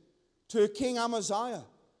saying to King Amaziah,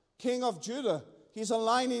 king of Judah. He's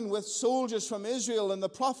aligning with soldiers from Israel, and the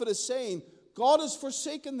prophet is saying, God has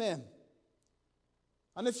forsaken them.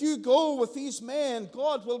 And if you go with these men,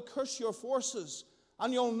 God will curse your forces,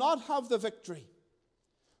 and you'll not have the victory.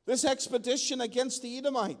 This expedition against the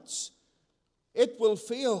Edomites, it will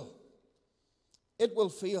fail. It will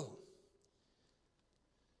fail.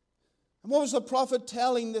 And what was the prophet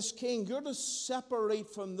telling this king? You're to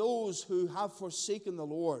separate from those who have forsaken the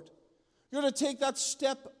Lord. You're to take that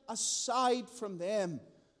step aside from them.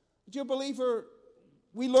 Dear believer,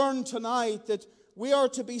 we learn tonight that we are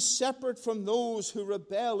to be separate from those who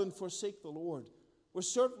rebel and forsake the Lord. We're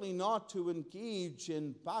certainly not to engage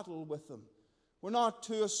in battle with them. We're not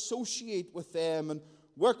to associate with them and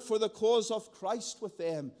work for the cause of Christ with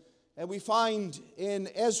them. And we find in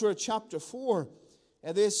Ezra chapter 4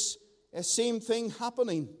 this same thing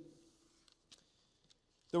happening.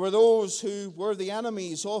 There were those who were the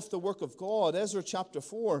enemies of the work of God. Ezra chapter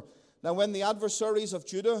 4. Now when the adversaries of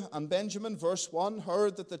Judah and Benjamin, verse 1,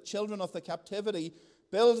 heard that the children of the captivity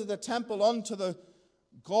builded a temple unto the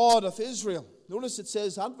God of Israel. Notice it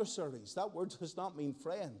says adversaries. That word does not mean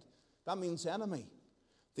friend. That means enemy.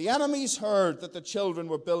 The enemies heard that the children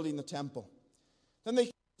were building the temple. Then they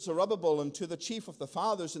came to Zerubbabel and to the chief of the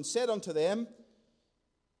fathers and said unto them,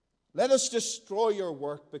 let us destroy your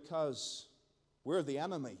work because we're the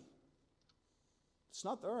enemy. It's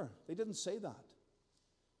not there. They didn't say that.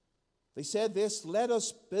 They said this, let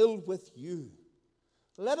us build with you.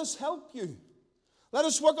 Let us help you. Let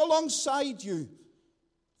us work alongside you.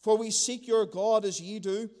 For we seek your God as ye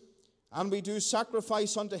do, and we do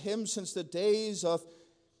sacrifice unto him since the days of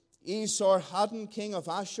Esarhaddon, king of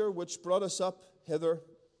Ashur, which brought us up hither.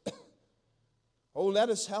 Oh, let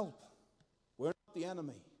us help. We're not the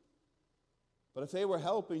enemy. But if they were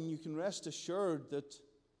helping, you can rest assured that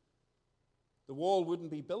the wall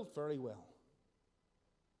wouldn't be built very well.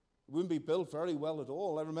 It wouldn't be built very well at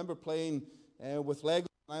all. I remember playing with Lego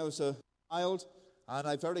when I was a child, and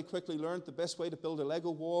I very quickly learned the best way to build a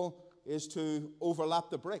Lego wall is to overlap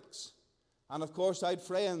the bricks. And of course, I had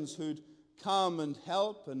friends who'd come and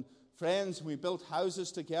help, and friends, and we built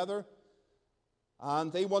houses together,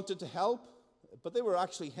 and they wanted to help, but they were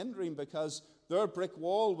actually hindering because their brick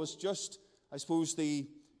wall was just, I suppose, the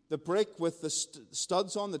brick with the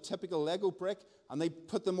studs on, the typical Lego brick, and they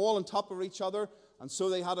put them all on top of each other, and so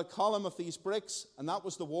they had a column of these bricks, and that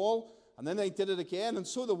was the wall, and then they did it again, and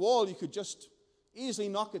so the wall, you could just easily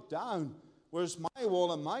knock it down, whereas my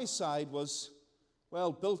wall on my side was,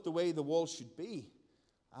 well, built the way the wall should be.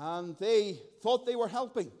 And they thought they were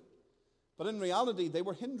helping, but in reality, they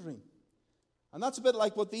were hindering. And that's a bit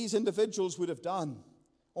like what these individuals would have done,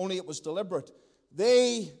 only it was deliberate.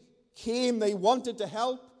 They came, they wanted to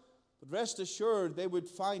help, but rest assured, they would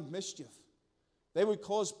find mischief. They would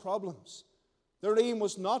cause problems. Their aim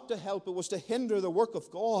was not to help, it was to hinder the work of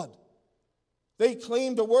God. They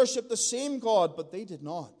claimed to worship the same God, but they did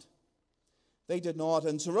not. They did not.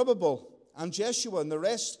 And Zerubbabel and Jeshua and the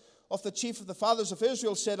rest of the chief of the fathers of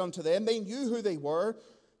Israel said unto them, they knew who they were,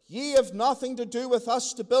 ye have nothing to do with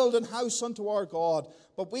us to build an house unto our God,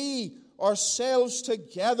 but we ourselves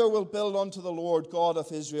together will build unto the Lord God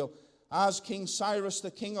of Israel, as King Cyrus the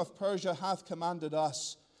king of Persia hath commanded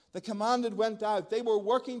us. The commanded went out. They were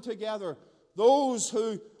working together, those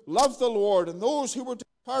who loved the Lord and those who were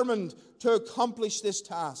determined to accomplish this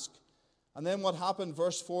task. And then what happened?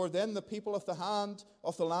 Verse 4, then the people of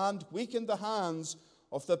the land weakened the hands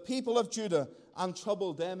of the people of Judah and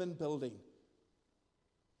troubled them in building.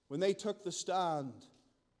 When they took the stand,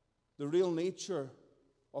 the real nature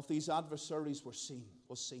of these adversaries was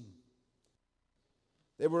seen.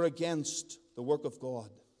 They were against the work of God.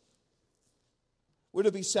 We're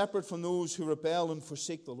to be separate from those who rebel and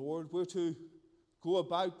forsake the Lord. We're to go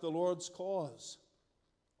about the Lord's cause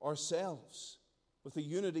ourselves with the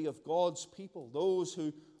unity of God's people, those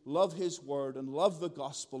who love his word and love the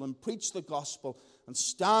gospel and preach the gospel and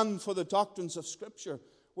stand for the doctrines of Scripture.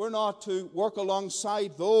 We're not to work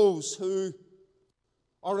alongside those who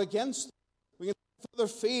are against them. We can think of other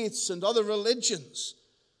faiths and other religions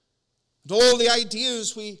and all the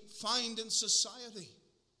ideas we find in society.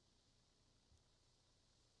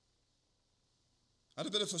 I had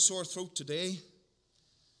a bit of a sore throat today.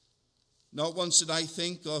 Not once did I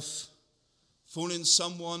think of phoning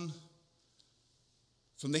someone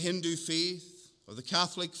from the Hindu faith or the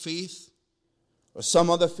Catholic faith or some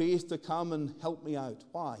other faith to come and help me out.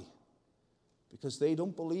 Why? Because they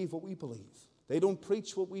don't believe what we believe. They don't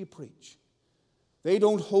preach what we preach. They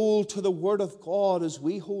don't hold to the Word of God as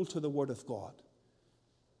we hold to the Word of God.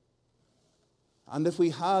 And if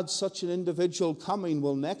we had such an individual coming,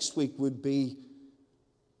 well, next week would be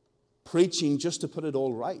preaching just to put it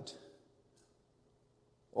all right.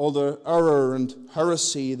 All the error and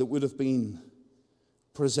heresy that would have been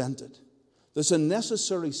presented. There's a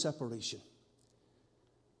necessary separation.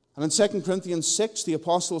 And in 2 Corinthians 6, the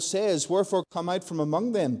apostle says, wherefore come out from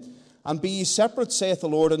among them, and be ye separate, saith the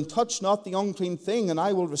Lord, and touch not the unclean thing, and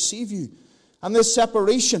I will receive you. And this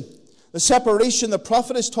separation, the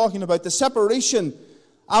prophet is talking about, the separation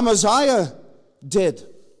Amaziah did.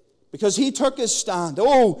 Because he took his stand.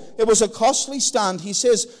 Oh, it was a costly stand. He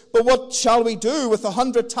says, but what shall we do with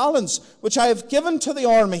 100 talents, which I have given to the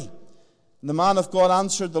army? And the man of God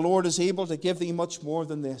answered, the Lord is able to give thee much more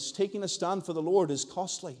than this. Taking a stand for the Lord is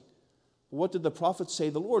costly. But what did the prophet say?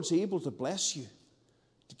 The Lord's able to bless you,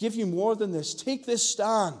 to give you more than this. Take this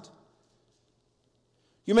stand.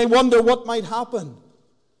 You may wonder what might happen,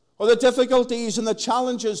 or the difficulties and the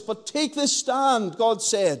challenges, but take this stand, God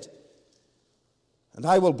said. And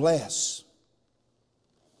I will bless.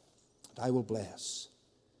 And I will bless.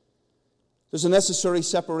 There's a necessary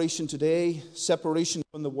separation today. Separation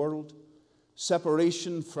from the world.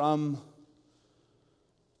 Separation from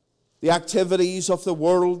the activities of the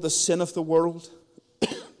world, the sin of the world.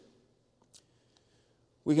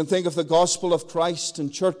 We can think of the gospel of Christ in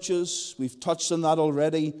churches. We've touched on that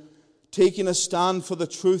already. Taking a stand for the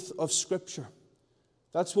truth of Scripture.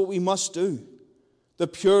 That's what we must do. The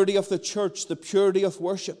purity of the church, the purity of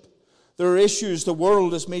worship. There are issues the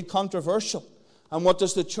world has made controversial. And what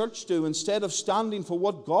does the church do? Instead of standing for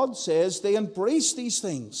what God says, they embrace these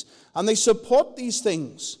things. And they support these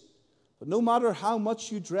things. But no matter how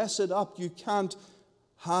much you dress it up, you can't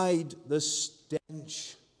hide the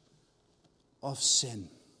stench of sin.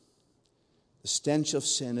 The stench of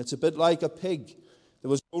sin. It's a bit like a pig that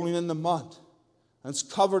was rolling in the mud. And it's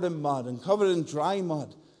covered in mud and covered in dry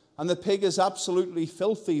mud. And the pig is absolutely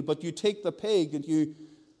filthy. But you take the pig and you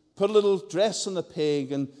put a little dress on the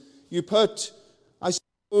pig. And you put, I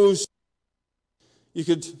suppose, you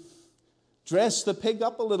could dress the pig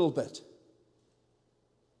up a little bit.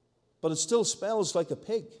 But it still smells like a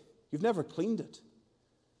pig. You've never cleaned it.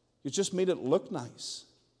 You just made it look nice.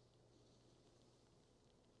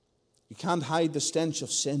 You can't hide the stench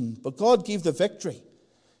of sin. But God gave the victory.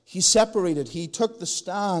 He separated. He took the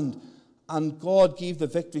stand. And God gave the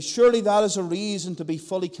victory. Surely that is a reason to be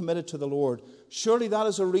fully committed to the Lord. Surely that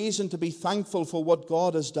is a reason to be thankful for what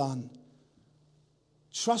God has done.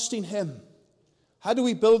 Trusting Him. How do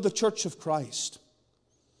we build the church of Christ?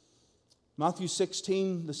 Matthew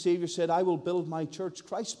 16, the Savior said, I will build my church.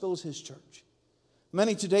 Christ builds His church.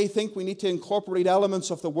 Many today think we need to incorporate elements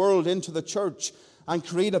of the world into the church and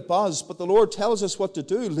create a buzz. But the Lord tells us what to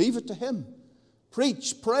do. Leave it to Him.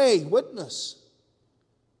 Preach, pray, witness.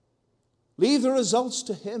 Leave the results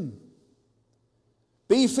to Him.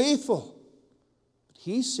 Be faithful. But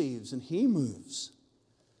He saves and He moves.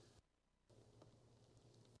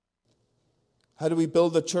 How do we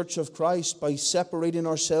build the church of Christ? By separating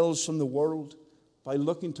ourselves from the world, by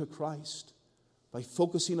looking to Christ, by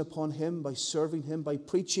focusing upon Him, by serving Him, by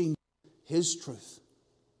preaching His truth.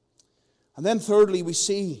 And then thirdly, we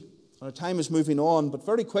see, and our time is moving on, but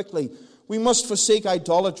very quickly, we must forsake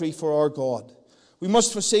idolatry for our God. We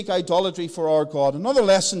must forsake idolatry for our God. Another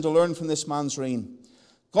lesson to learn from this man's reign.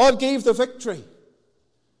 God gave the victory.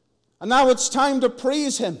 And now it's time to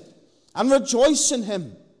praise Him and rejoice in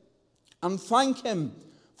Him and thank Him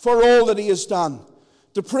for all that He has done.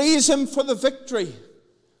 To praise Him for the victory.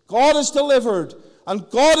 God has delivered and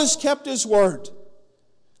God has kept His word.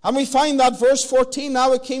 And we find that verse 14,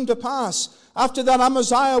 now it came to pass, after that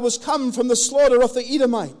Amaziah was come from the slaughter of the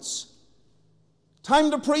Edomites.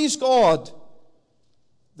 Time to praise God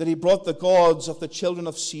that He brought the gods of the children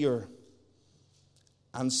of Seir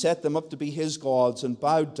and set them up to be His gods and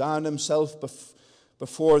bowed down Himself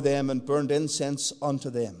before them and burned incense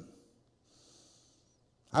unto them.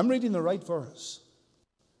 I'm reading the right verse.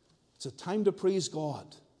 It's a time to praise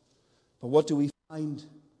God. But what do we find?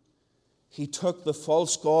 He took the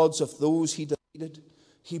false gods of those He defeated.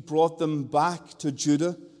 He brought them back to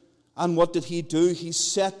Judah. And what did He do? He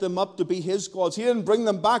set them up to be His gods. He didn't bring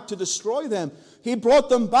them back to destroy them. He brought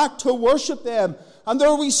them back to worship them. And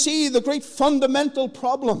there we see the great fundamental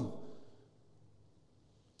problem.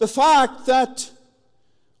 The fact that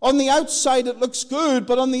on the outside it looks good,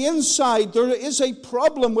 but on the inside there is a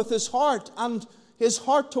problem with his heart and his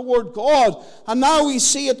heart toward God. And now we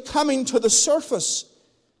see it coming to the surface.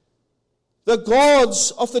 The gods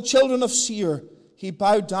of the children of Seir, he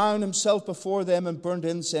bowed down himself before them and burned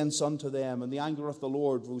incense unto them. And the anger of the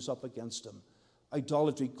Lord rose up against him.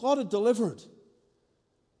 Idolatry. God had delivered.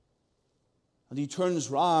 And he turns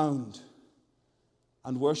round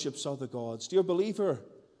and worships other gods. Dear believer,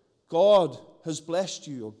 God has blessed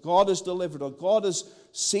you, or God has delivered, or God has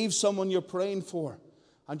saved someone you're praying for.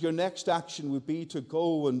 And your next action would be to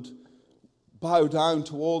go and bow down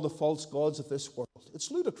to all the false gods of this world.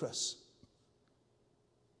 It's ludicrous.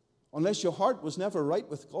 Unless your heart was never right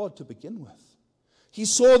with God to begin with. He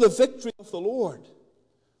saw the victory of the Lord.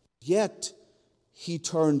 Yet he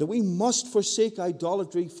turned. We must forsake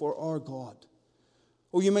idolatry for our God.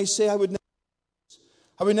 Oh, you may say, I would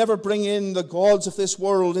never bring in the gods of this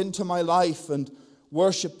world into my life and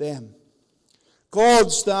worship them.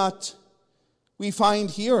 Gods that we find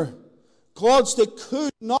here. Gods that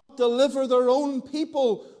could not deliver their own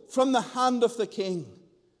people from the hand of the king.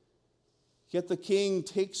 Yet the king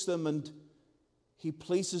takes them and he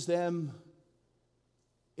places them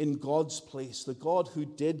in God's place, the God who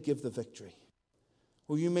did give the victory.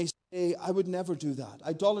 Well, you may say, I would never do that.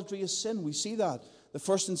 Idolatry is sin. We see that, the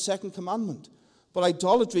first and second commandment. But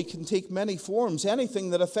idolatry can take many forms. Anything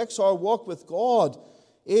that affects our walk with God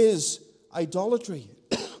is idolatry.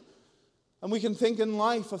 And we can think in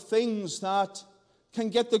life of things that can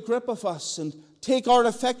get the grip of us and take our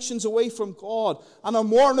affections away from God and are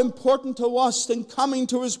more important to us than coming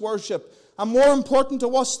to His worship and more important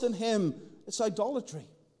to us than Him. It's idolatry.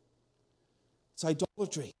 It's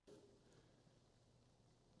idolatry.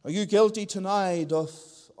 Are you guilty tonight of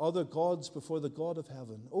other gods before the God of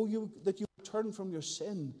heaven? Oh, that you turn from your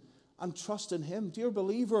sin and trust in Him. Dear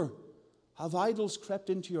believer, have idols crept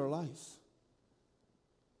into your life?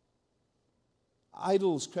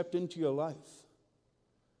 Idols crept into your life.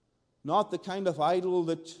 Not the kind of idol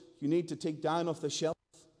that you need to take down off the shelf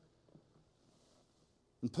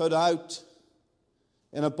and put out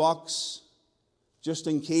in a box just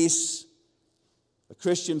in case a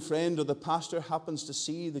Christian friend or the pastor happens to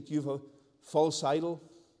see that you've a false idol.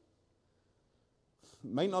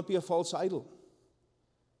 It might not be a false idol,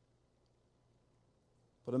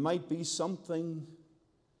 but it might be something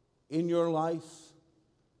in your life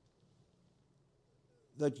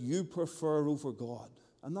that you prefer over God.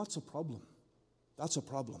 And that's a problem. That's a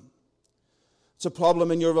problem. It's a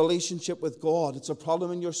problem in your relationship with God. It's a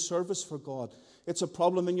problem in your service for God. It's a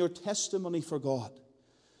problem in your testimony for God.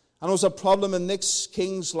 And it was a problem in this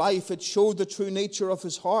king's life. It showed the true nature of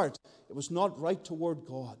his heart. It was not right toward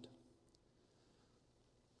God.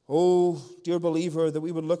 Oh, dear believer, that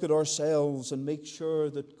we would look at ourselves and make sure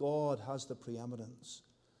that God has the preeminence.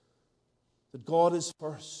 That God is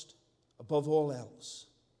first above all else.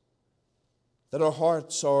 That our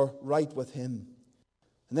hearts are right with him.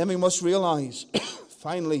 And then we must realize,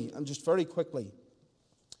 finally, and just very quickly,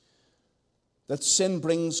 that sin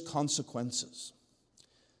brings consequences.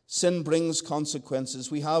 Sin brings consequences.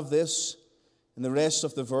 We have this in the rest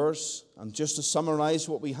of the verse. And just to summarize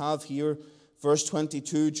what we have here, verse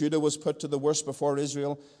 22, Judah was put to the worst before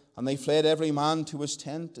Israel, and they fled every man to his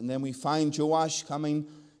tent. And then we find Joash coming.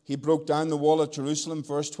 He broke down the wall of Jerusalem,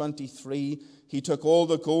 verse 23. He took all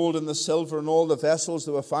the gold and the silver and all the vessels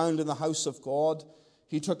that were found in the house of God.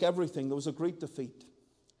 He took everything. There was a great defeat.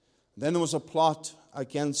 Then there was a plot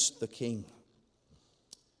against the king.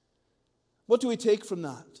 What do we take from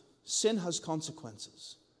that? Sin has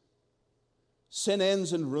consequences. Sin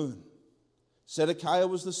ends in ruin. Zedekiah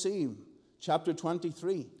was the same. Chapter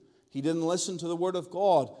 23. He didn't listen to the word of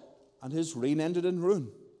God, and his reign ended in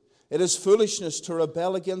ruin. It is foolishness to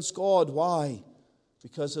rebel against God. Why?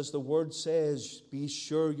 Because as the word says, be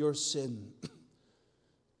sure your sin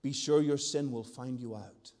will find you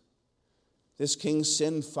out. This king's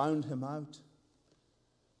sin found him out.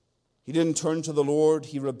 He didn't turn to the Lord.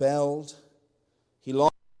 He rebelled. He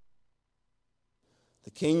lost.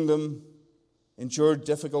 The kingdom endured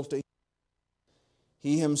difficulty.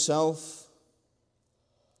 He himself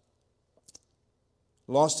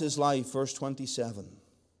lost his life, verse 27.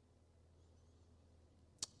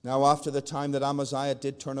 Now, after the time that Amaziah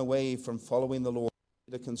did turn away from following the Lord,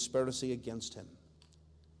 the conspiracy against him.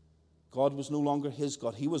 God was no longer his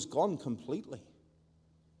God. He was gone completely.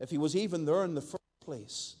 If he was even there in the first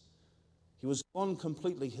place, he was gone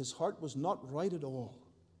completely. His heart was not right at all.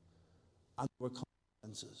 And there were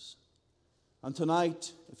consequences. And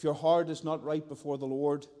tonight, if your heart is not right before the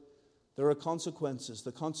Lord, there are consequences.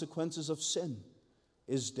 The consequences of sin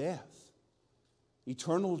is death,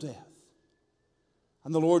 eternal death.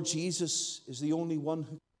 And the Lord Jesus is the only one who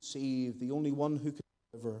can save, the only one who can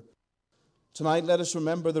deliver. Tonight, let us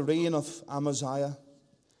remember the reign of Amaziah.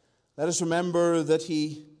 Let us remember that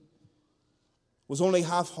he was only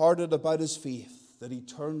half-hearted about his faith, that he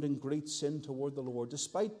turned in great sin toward the Lord.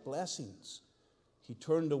 Despite blessings, he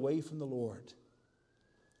turned away from the Lord.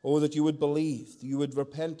 Oh, that you would believe, that you would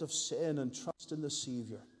repent of sin and trust in the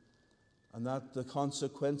Savior, and that the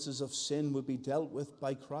consequences of sin would be dealt with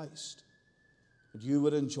by Christ. That you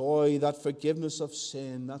would enjoy that forgiveness of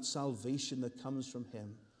sin, that salvation that comes from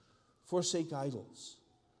him. Forsake idols.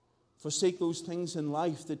 Forsake those things in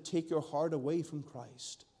life that take your heart away from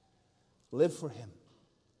Christ. Live for him.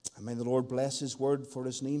 And may the Lord bless his word for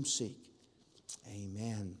his name's sake.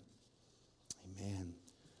 Amen. Amen.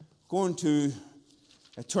 Going to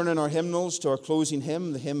turn in our hymnals to our closing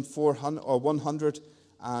hymn, the hymn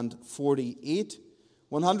 148.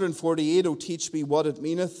 148, O teach me what it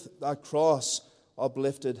meaneth, that cross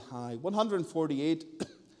uplifted high. 148,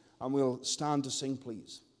 and we'll stand to sing,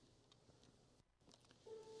 please.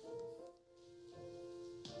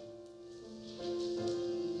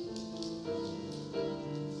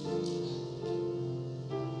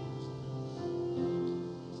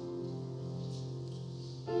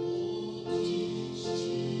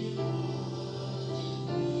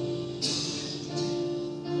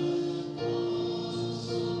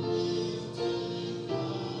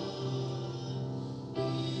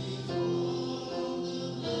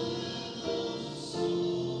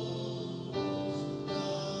 Soul.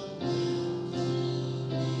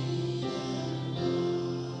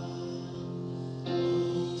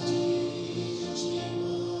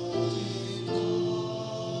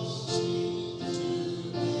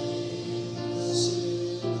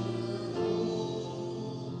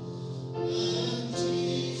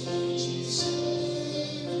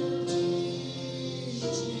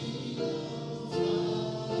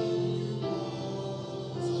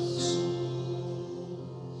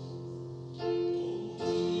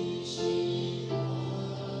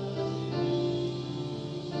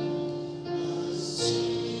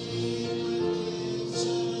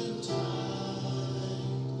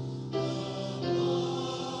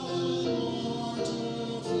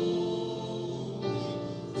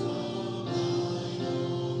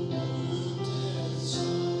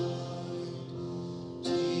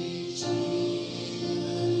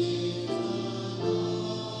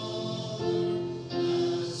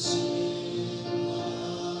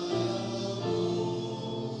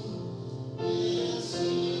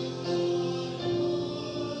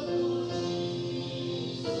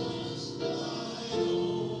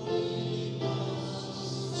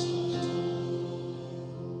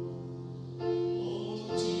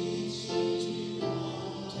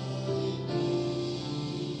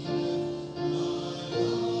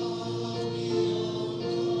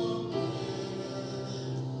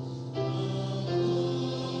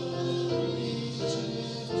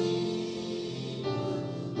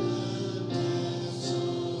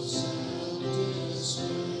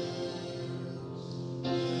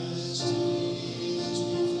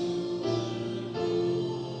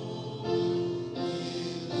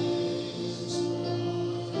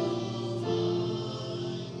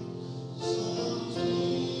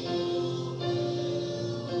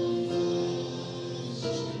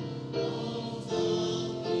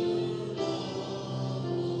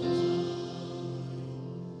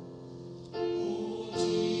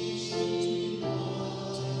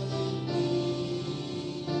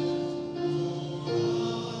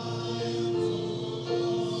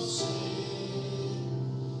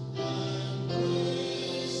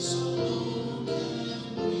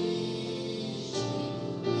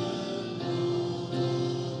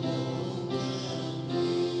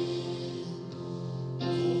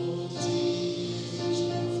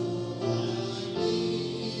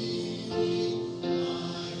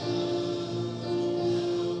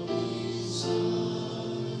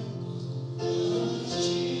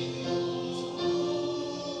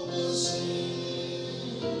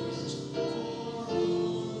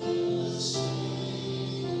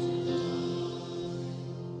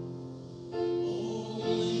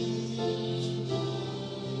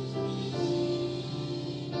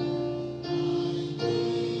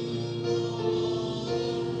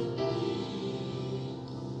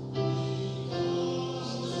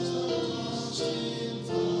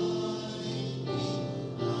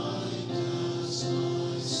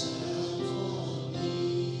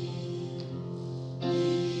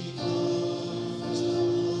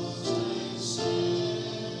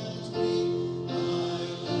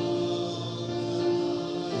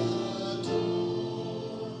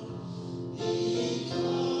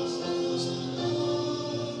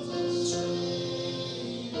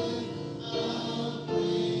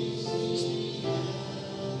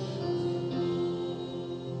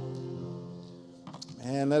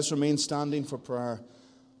 let's remain standing for prayer.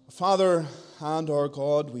 Father and our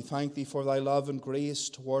God, we thank Thee for Thy love and grace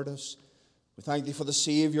toward us. We thank Thee for the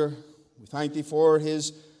Savior. We thank Thee for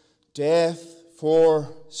His death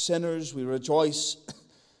for sinners. We rejoice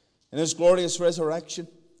in His glorious resurrection.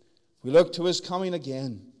 We look to His coming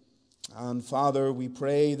again. And Father, we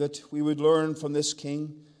pray that we would learn from this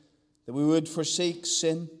King, that we would forsake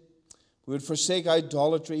sin, we would forsake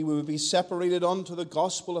idolatry, we would be separated unto the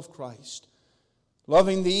gospel of Christ,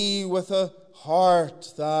 loving Thee with a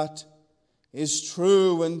heart that is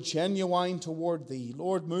true and genuine toward Thee.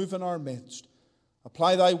 Lord, move in our midst.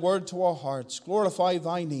 Apply Thy word to our hearts. Glorify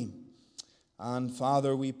Thy name. And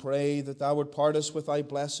Father, we pray that Thou would part us with Thy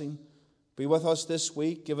blessing. Be with us this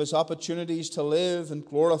week. Give us opportunities to live and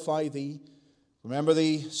glorify Thee. Remember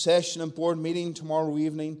the session and board meeting tomorrow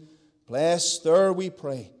evening. Bless there, we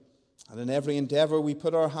pray. And in every endeavor we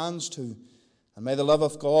put our hands to. And may the love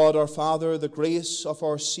of God our Father, the grace of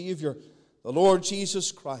our Savior, the Lord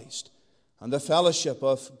Jesus Christ, and the fellowship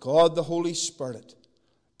of God the Holy Spirit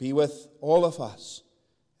be with all of us.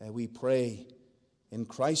 We pray in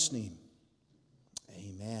Christ's name.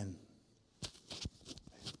 Amen.